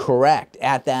incorrect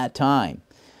at that time,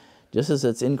 just as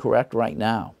it's incorrect right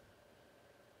now.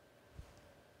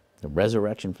 The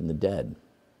resurrection from the dead,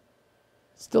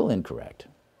 still incorrect.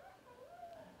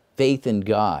 Faith in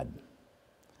God,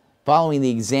 following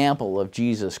the example of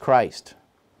Jesus Christ,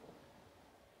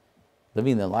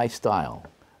 living the lifestyle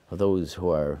of those who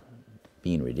are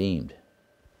being redeemed,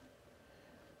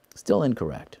 still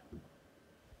incorrect.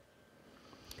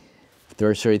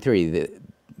 Verse 33,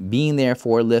 being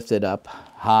therefore lifted up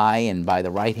high and by the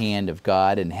right hand of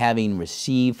God, and having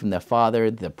received from the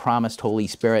Father the promised Holy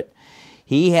Spirit,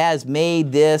 He has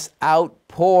made this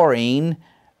outpouring,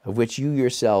 of which you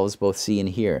yourselves both see and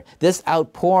hear. This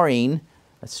outpouring,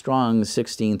 Strong's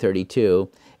 1632,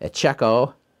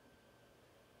 ekcheo,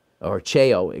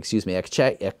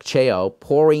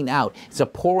 pouring out. It's a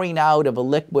pouring out of a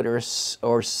liquid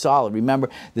or solid. Remember,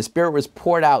 the Spirit was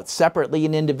poured out separately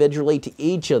and individually to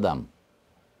each of them.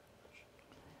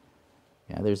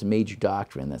 Yeah, there's a major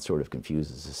doctrine that sort of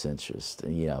confuses this interest,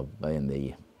 you know, in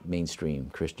the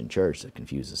mainstream Christian church that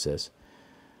confuses this.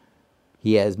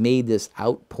 He has made this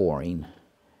outpouring,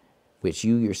 which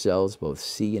you yourselves both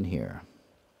see and hear.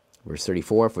 Verse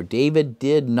 34, for David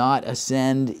did not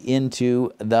ascend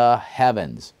into the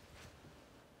heavens.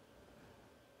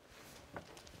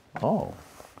 Oh,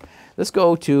 let's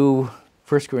go to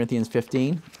 1 Corinthians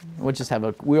 15. We'll just have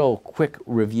a real quick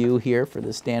review here for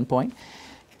this standpoint.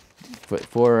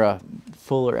 For a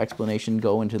fuller explanation,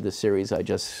 go into the series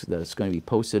that's going to be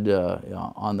posted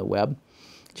on the web.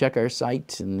 Check our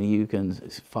site and you can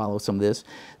follow some of this.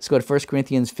 Let's go to 1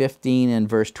 Corinthians 15 and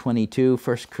verse 22.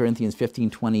 1 Corinthians 15,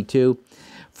 22.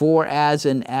 For as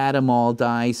in Adam all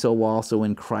die, so also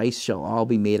in Christ shall all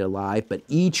be made alive, but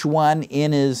each one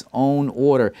in his own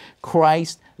order.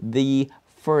 Christ the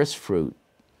first fruit.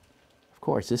 Of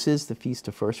course, this is the Feast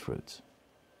of First Fruits.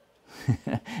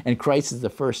 And Christ is the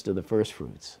first of the first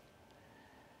fruits.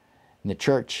 And the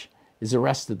church is the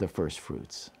rest of the first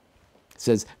fruits. It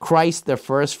says, Christ the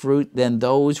first fruit, then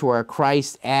those who are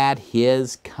Christ at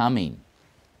His coming.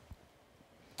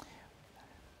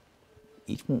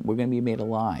 Each one, we're going to be made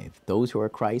alive. Those who are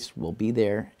Christ will be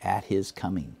there at his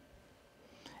coming.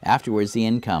 Afterwards, the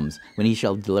end comes, when he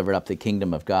shall deliver up the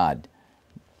kingdom of God,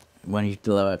 when he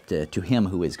deliver up to him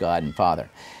who is God and Father.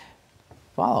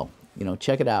 Follow,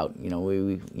 check it out.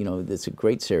 It's a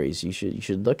great series. You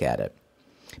should look at it.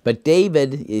 But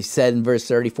David, is said in verse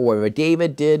 34, but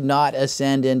David did not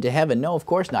ascend into heaven. No, of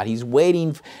course not. He's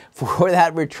waiting for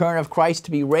that return of Christ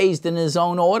to be raised in his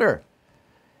own order,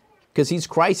 because he's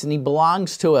Christ and he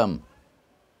belongs to him.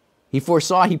 He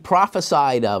foresaw, he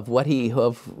prophesied of what he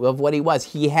was.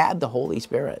 He had the Holy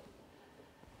Spirit.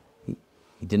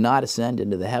 He did not ascend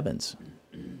into the heavens.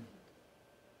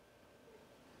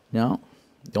 No,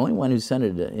 the only one who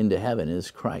ascended into heaven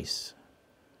is Christ,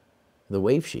 the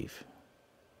wave chief.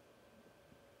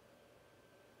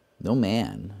 No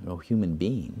man, no human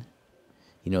being.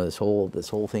 This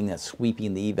whole thing that's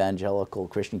sweeping the evangelical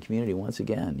Christian community once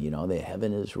again. The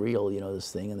heaven is real,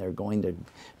 this thing, and they're going to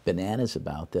bananas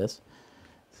about this.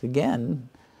 So again,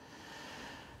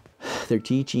 they're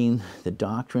teaching the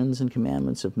doctrines and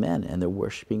commandments of men, and they're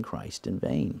worshiping Christ in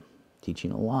vain,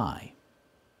 teaching a lie.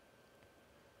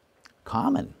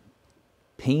 Common,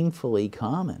 painfully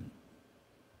common,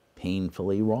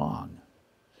 painfully wrong.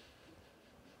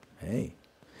 Hey.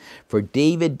 For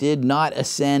David did not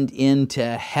ascend into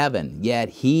heaven, yet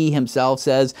he himself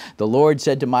says, the Lord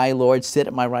said to my Lord, sit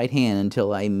at my right hand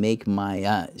until I make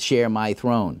share my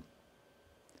throne,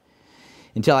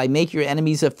 until I make your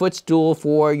enemies a footstool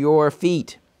for your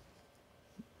feet.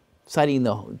 Citing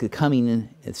the coming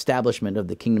establishment of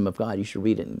the kingdom of God. You should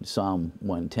read it in Psalm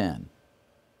 110.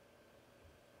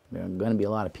 There are going to be a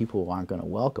lot of people who aren't going to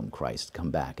welcome Christ to come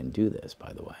back and do this,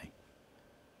 by the way.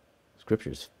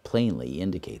 Scriptures plainly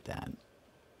indicate that.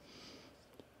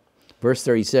 Verse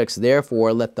 36,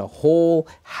 therefore let the whole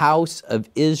house of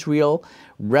Israel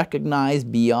recognize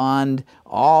beyond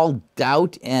all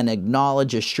doubt and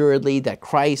acknowledge assuredly that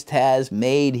Christ has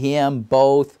made him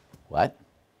both, what?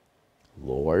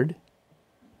 Lord.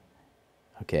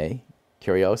 Okay,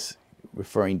 Kyrios,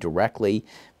 referring directly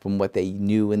from what they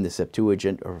knew in the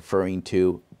Septuagint, referring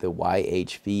to the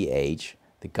YHVH,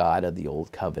 the God of the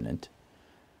Old Covenant.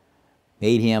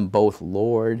 Made him both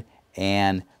Lord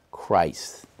and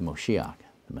Christ, the Moshiach,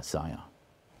 the Messiah.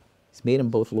 He's made him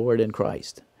both Lord and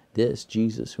Christ. This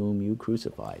Jesus whom you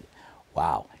crucified.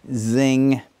 Wow.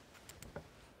 Zing.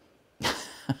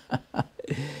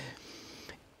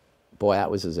 Boy, that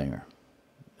was a zinger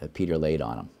that Peter laid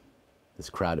on him.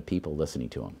 This crowd of people listening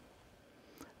to him.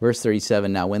 Verse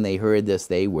 37, now when they heard this,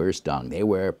 they were stung. They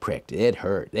were pricked. It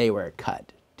hurt. They were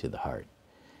cut to the heart.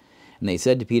 And they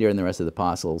said to Peter and the rest of the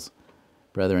apostles,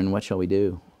 brethren, what shall we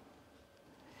do?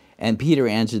 And Peter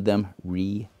answered them,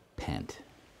 repent.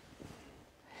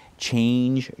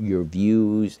 Change your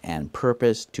views and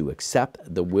purpose to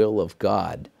accept the will of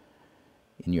God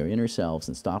in your inner selves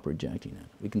and stop rejecting it.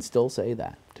 We can still say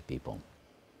that to people.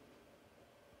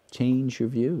 Change your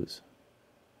views.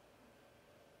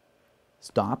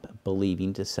 Stop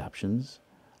believing deceptions,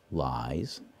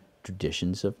 lies,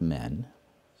 traditions of men.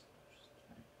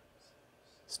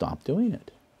 Stop doing it.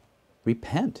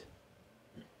 Repent.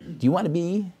 Do you want to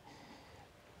be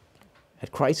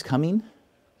at Christ's coming?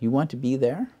 You want to be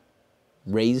there?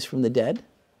 Raised from the dead?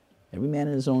 Every man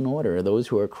in his own order. Those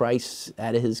who are Christ's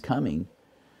at his coming.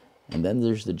 And then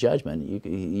there's the judgment.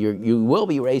 You will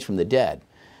be raised from the dead.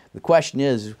 The question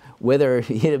is whether,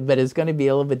 but it's going to be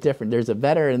a little bit different. There's a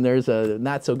better and there's a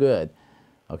not so good.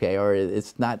 Okay, or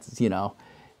it's not,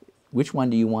 which one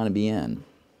do you want to be in?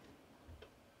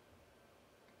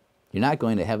 You're not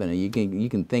going to heaven. You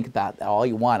can think that all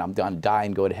you want. I'm going to die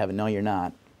and go to heaven. No, you're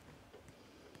not.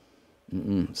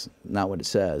 It's not what it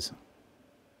says.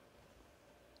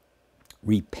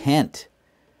 Repent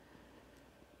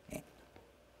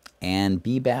and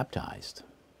be baptized.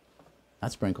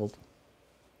 Not sprinkled.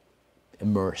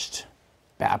 Immersed.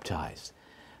 Baptized.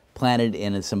 Planted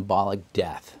in a symbolic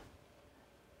death.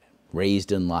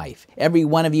 Raised in life. Every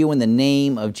one of you in the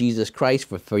name of Jesus Christ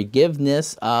for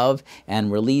forgiveness of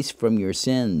and release from your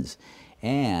sins.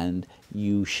 And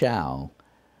you shall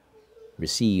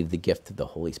receive the gift of the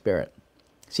Holy Spirit.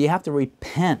 So you have to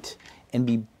repent and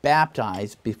be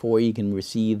baptized before you can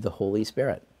receive the Holy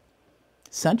Spirit.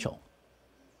 Essential.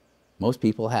 Most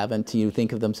people haven't,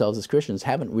 think of themselves as Christians,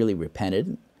 haven't really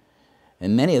repented.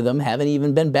 And many of them haven't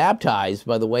even been baptized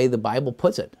by the way the Bible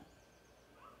puts it.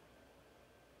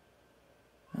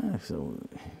 So,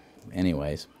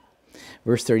 anyways,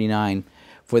 verse 39,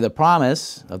 for the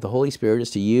promise of the Holy Spirit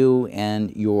is to you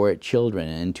and your children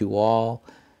and to all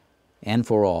and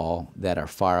for all that are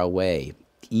far away,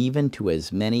 even to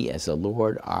as many as the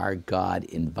Lord our God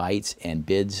invites and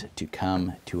bids to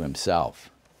come to himself.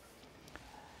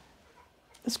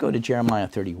 Let's go to Jeremiah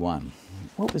 31.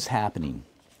 What was happening?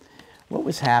 What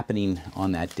was happening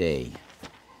on that day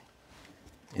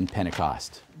in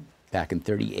Pentecost, back in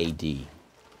 30 A.D.?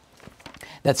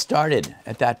 That started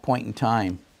at that point in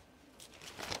time.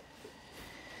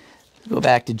 Let's go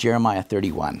back to Jeremiah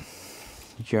 31.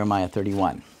 Jeremiah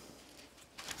 31.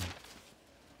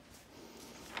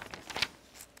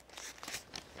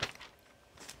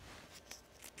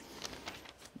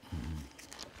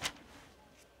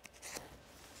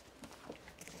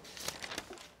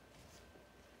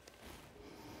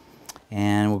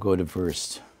 And we'll go to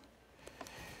verse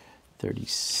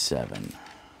 37.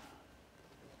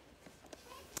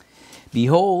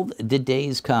 Behold, the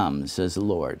days come, says the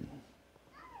Lord.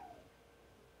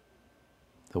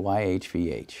 The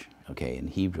YHVH, okay, in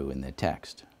Hebrew in the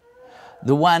text.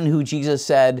 The one who Jesus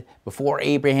said before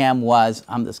Abraham was,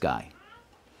 I'm this guy.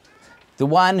 The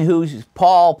one who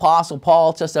Apostle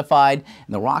Paul testified,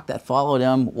 and the rock that followed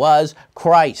him was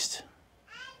Christ.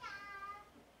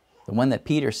 The one that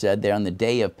Peter said there on the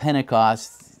day of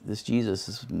Pentecost, this Jesus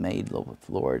is made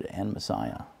Lord and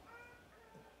Messiah,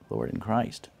 Lord and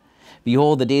Christ.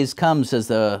 Behold, the days come, says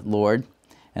the Lord,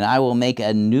 and I will make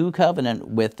a new covenant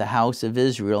with the house of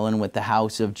Israel and with the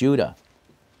house of Judah.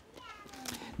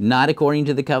 Not according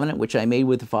to the covenant which I made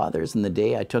with the fathers in the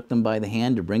day I took them by the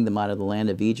hand to bring them out of the land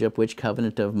of Egypt, which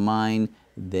covenant of mine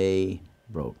they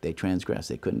broke. They transgressed.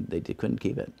 They couldn't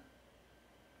keep it.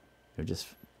 They're just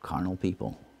carnal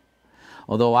people.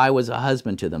 Although I was a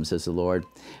husband to them, says the Lord.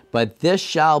 But this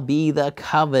shall be the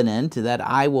covenant that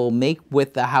I will make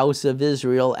with the house of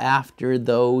Israel after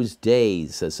those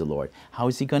days, says the Lord. How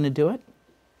is he going to do it?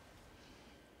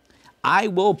 I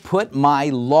will put my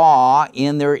law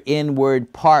in their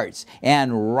inward parts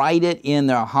and write it in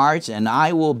their hearts, and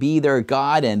I will be their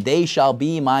God, and they shall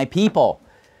be my people.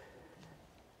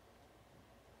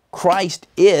 Christ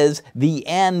is the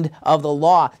end of the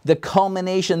law, the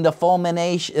culmination, the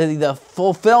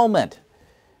fulfillment.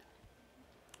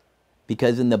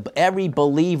 Because in every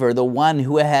believer, the one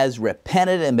who has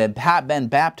repented and been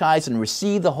baptized and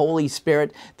received the Holy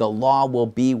Spirit, the law will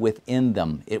be within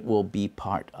them. It will be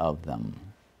part of them.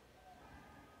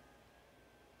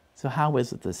 So how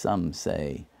is it that some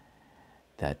say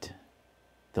that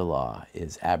the law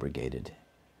is abrogated?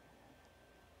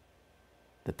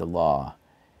 That the law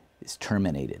is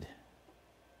terminated.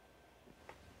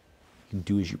 You can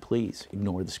do as you please.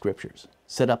 Ignore the scriptures.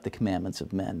 Set up the commandments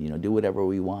of men. Do whatever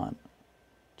we want.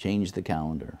 Change the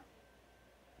calendar.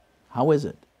 How is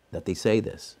it that they say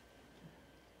this?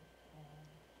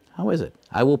 How is it?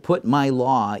 I will put my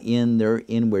law in their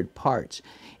inward parts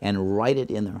and write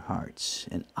it in their hearts,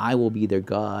 and I will be their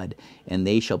God, and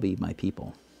they shall be my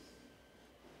people.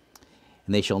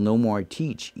 And they shall no more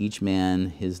teach each man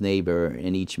his neighbor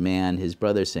and each man his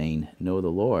brother, saying, know the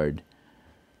Lord.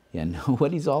 Yeah, know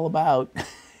what he's all about.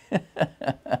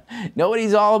 Know what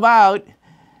he's all about.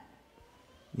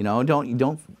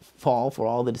 Don't fall for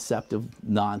all the deceptive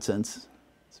nonsense.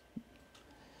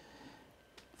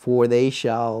 For they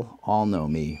shall all know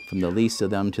me, from the least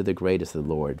of them to the greatest of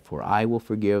the Lord. For I will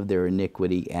forgive their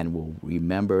iniquity and will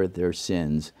remember their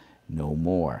sins no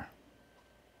more.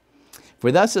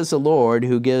 For thus says the Lord,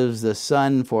 who gives the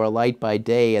sun for a light by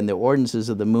day, and the ordinances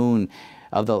of the moon,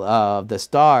 of the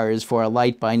stars for a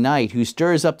light by night, who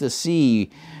stirs up the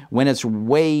sea when its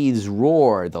waves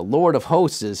roar. The Lord of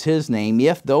hosts is his name.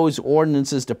 If those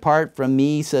ordinances depart from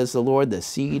me, says the Lord, the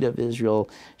seed of Israel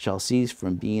shall cease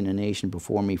from being a nation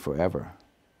before me forever.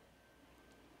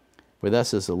 For thus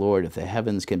says the Lord, if the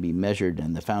heavens can be measured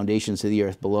and the foundations of the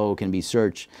earth below can be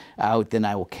searched out, then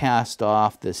I will cast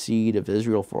off the seed of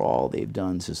Israel for all they've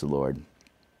done, says the Lord.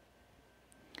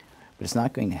 But it's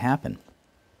not going to happen.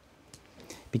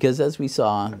 Because as we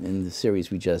saw in the series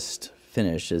we just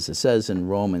finished, as it says in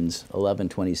Romans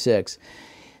 11:26,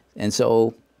 and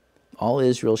so all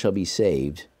Israel shall be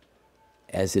saved,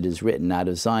 as it is written, out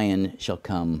of Zion shall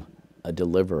come a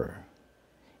deliverer.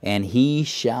 And he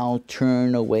shall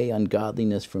turn away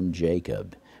ungodliness from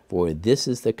Jacob. For this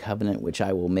is the covenant which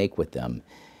I will make with them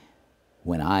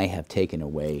when I have taken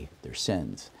away their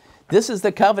sins. This is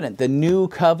the covenant, the new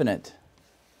covenant.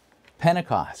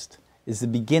 Pentecost is the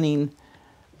beginning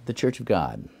of the Church of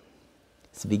God.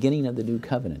 It's the beginning of the new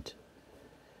covenant,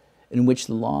 in which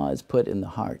the law is put in the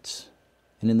hearts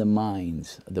and in the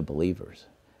minds of the believers.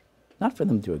 Not for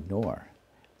them to ignore,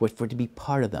 but for it to be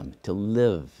part of them, to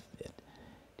live it.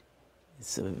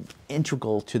 It's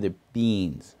integral to their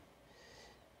beings.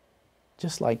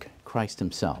 Just like Christ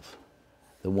himself,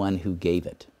 the one who gave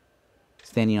it.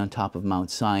 standing on top of Mount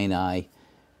Sinai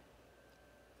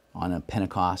on a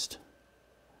Pentecost,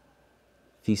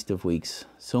 Feast of Weeks,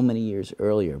 so many years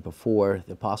earlier, before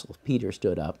the Apostle Peter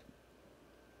stood up.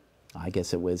 I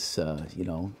guess it was,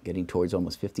 getting towards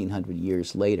almost 1,500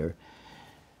 years later,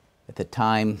 at the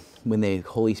time when the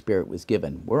Holy Spirit was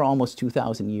given. We're almost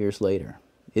 2,000 years later.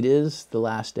 It is the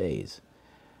last days.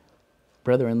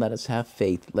 Brethren, let us have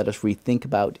faith. Let us rethink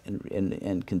about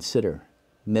and consider,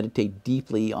 meditate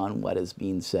deeply on what is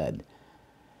being said,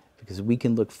 because we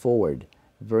can look forward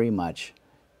very much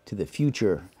to the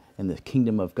future and the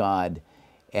kingdom of God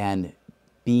and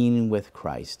being with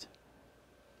Christ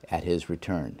at his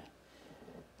return.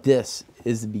 This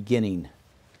is the beginning.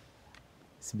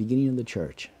 It's the beginning of the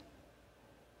church.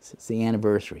 It's the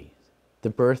anniversary, the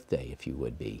birthday, if you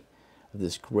would be, of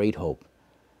this great hope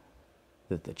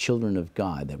that the children of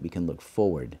God, that we can look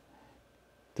forward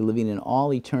to living in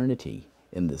all eternity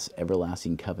in this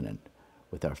everlasting covenant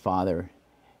with our Father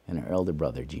and our elder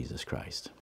brother, Jesus Christ.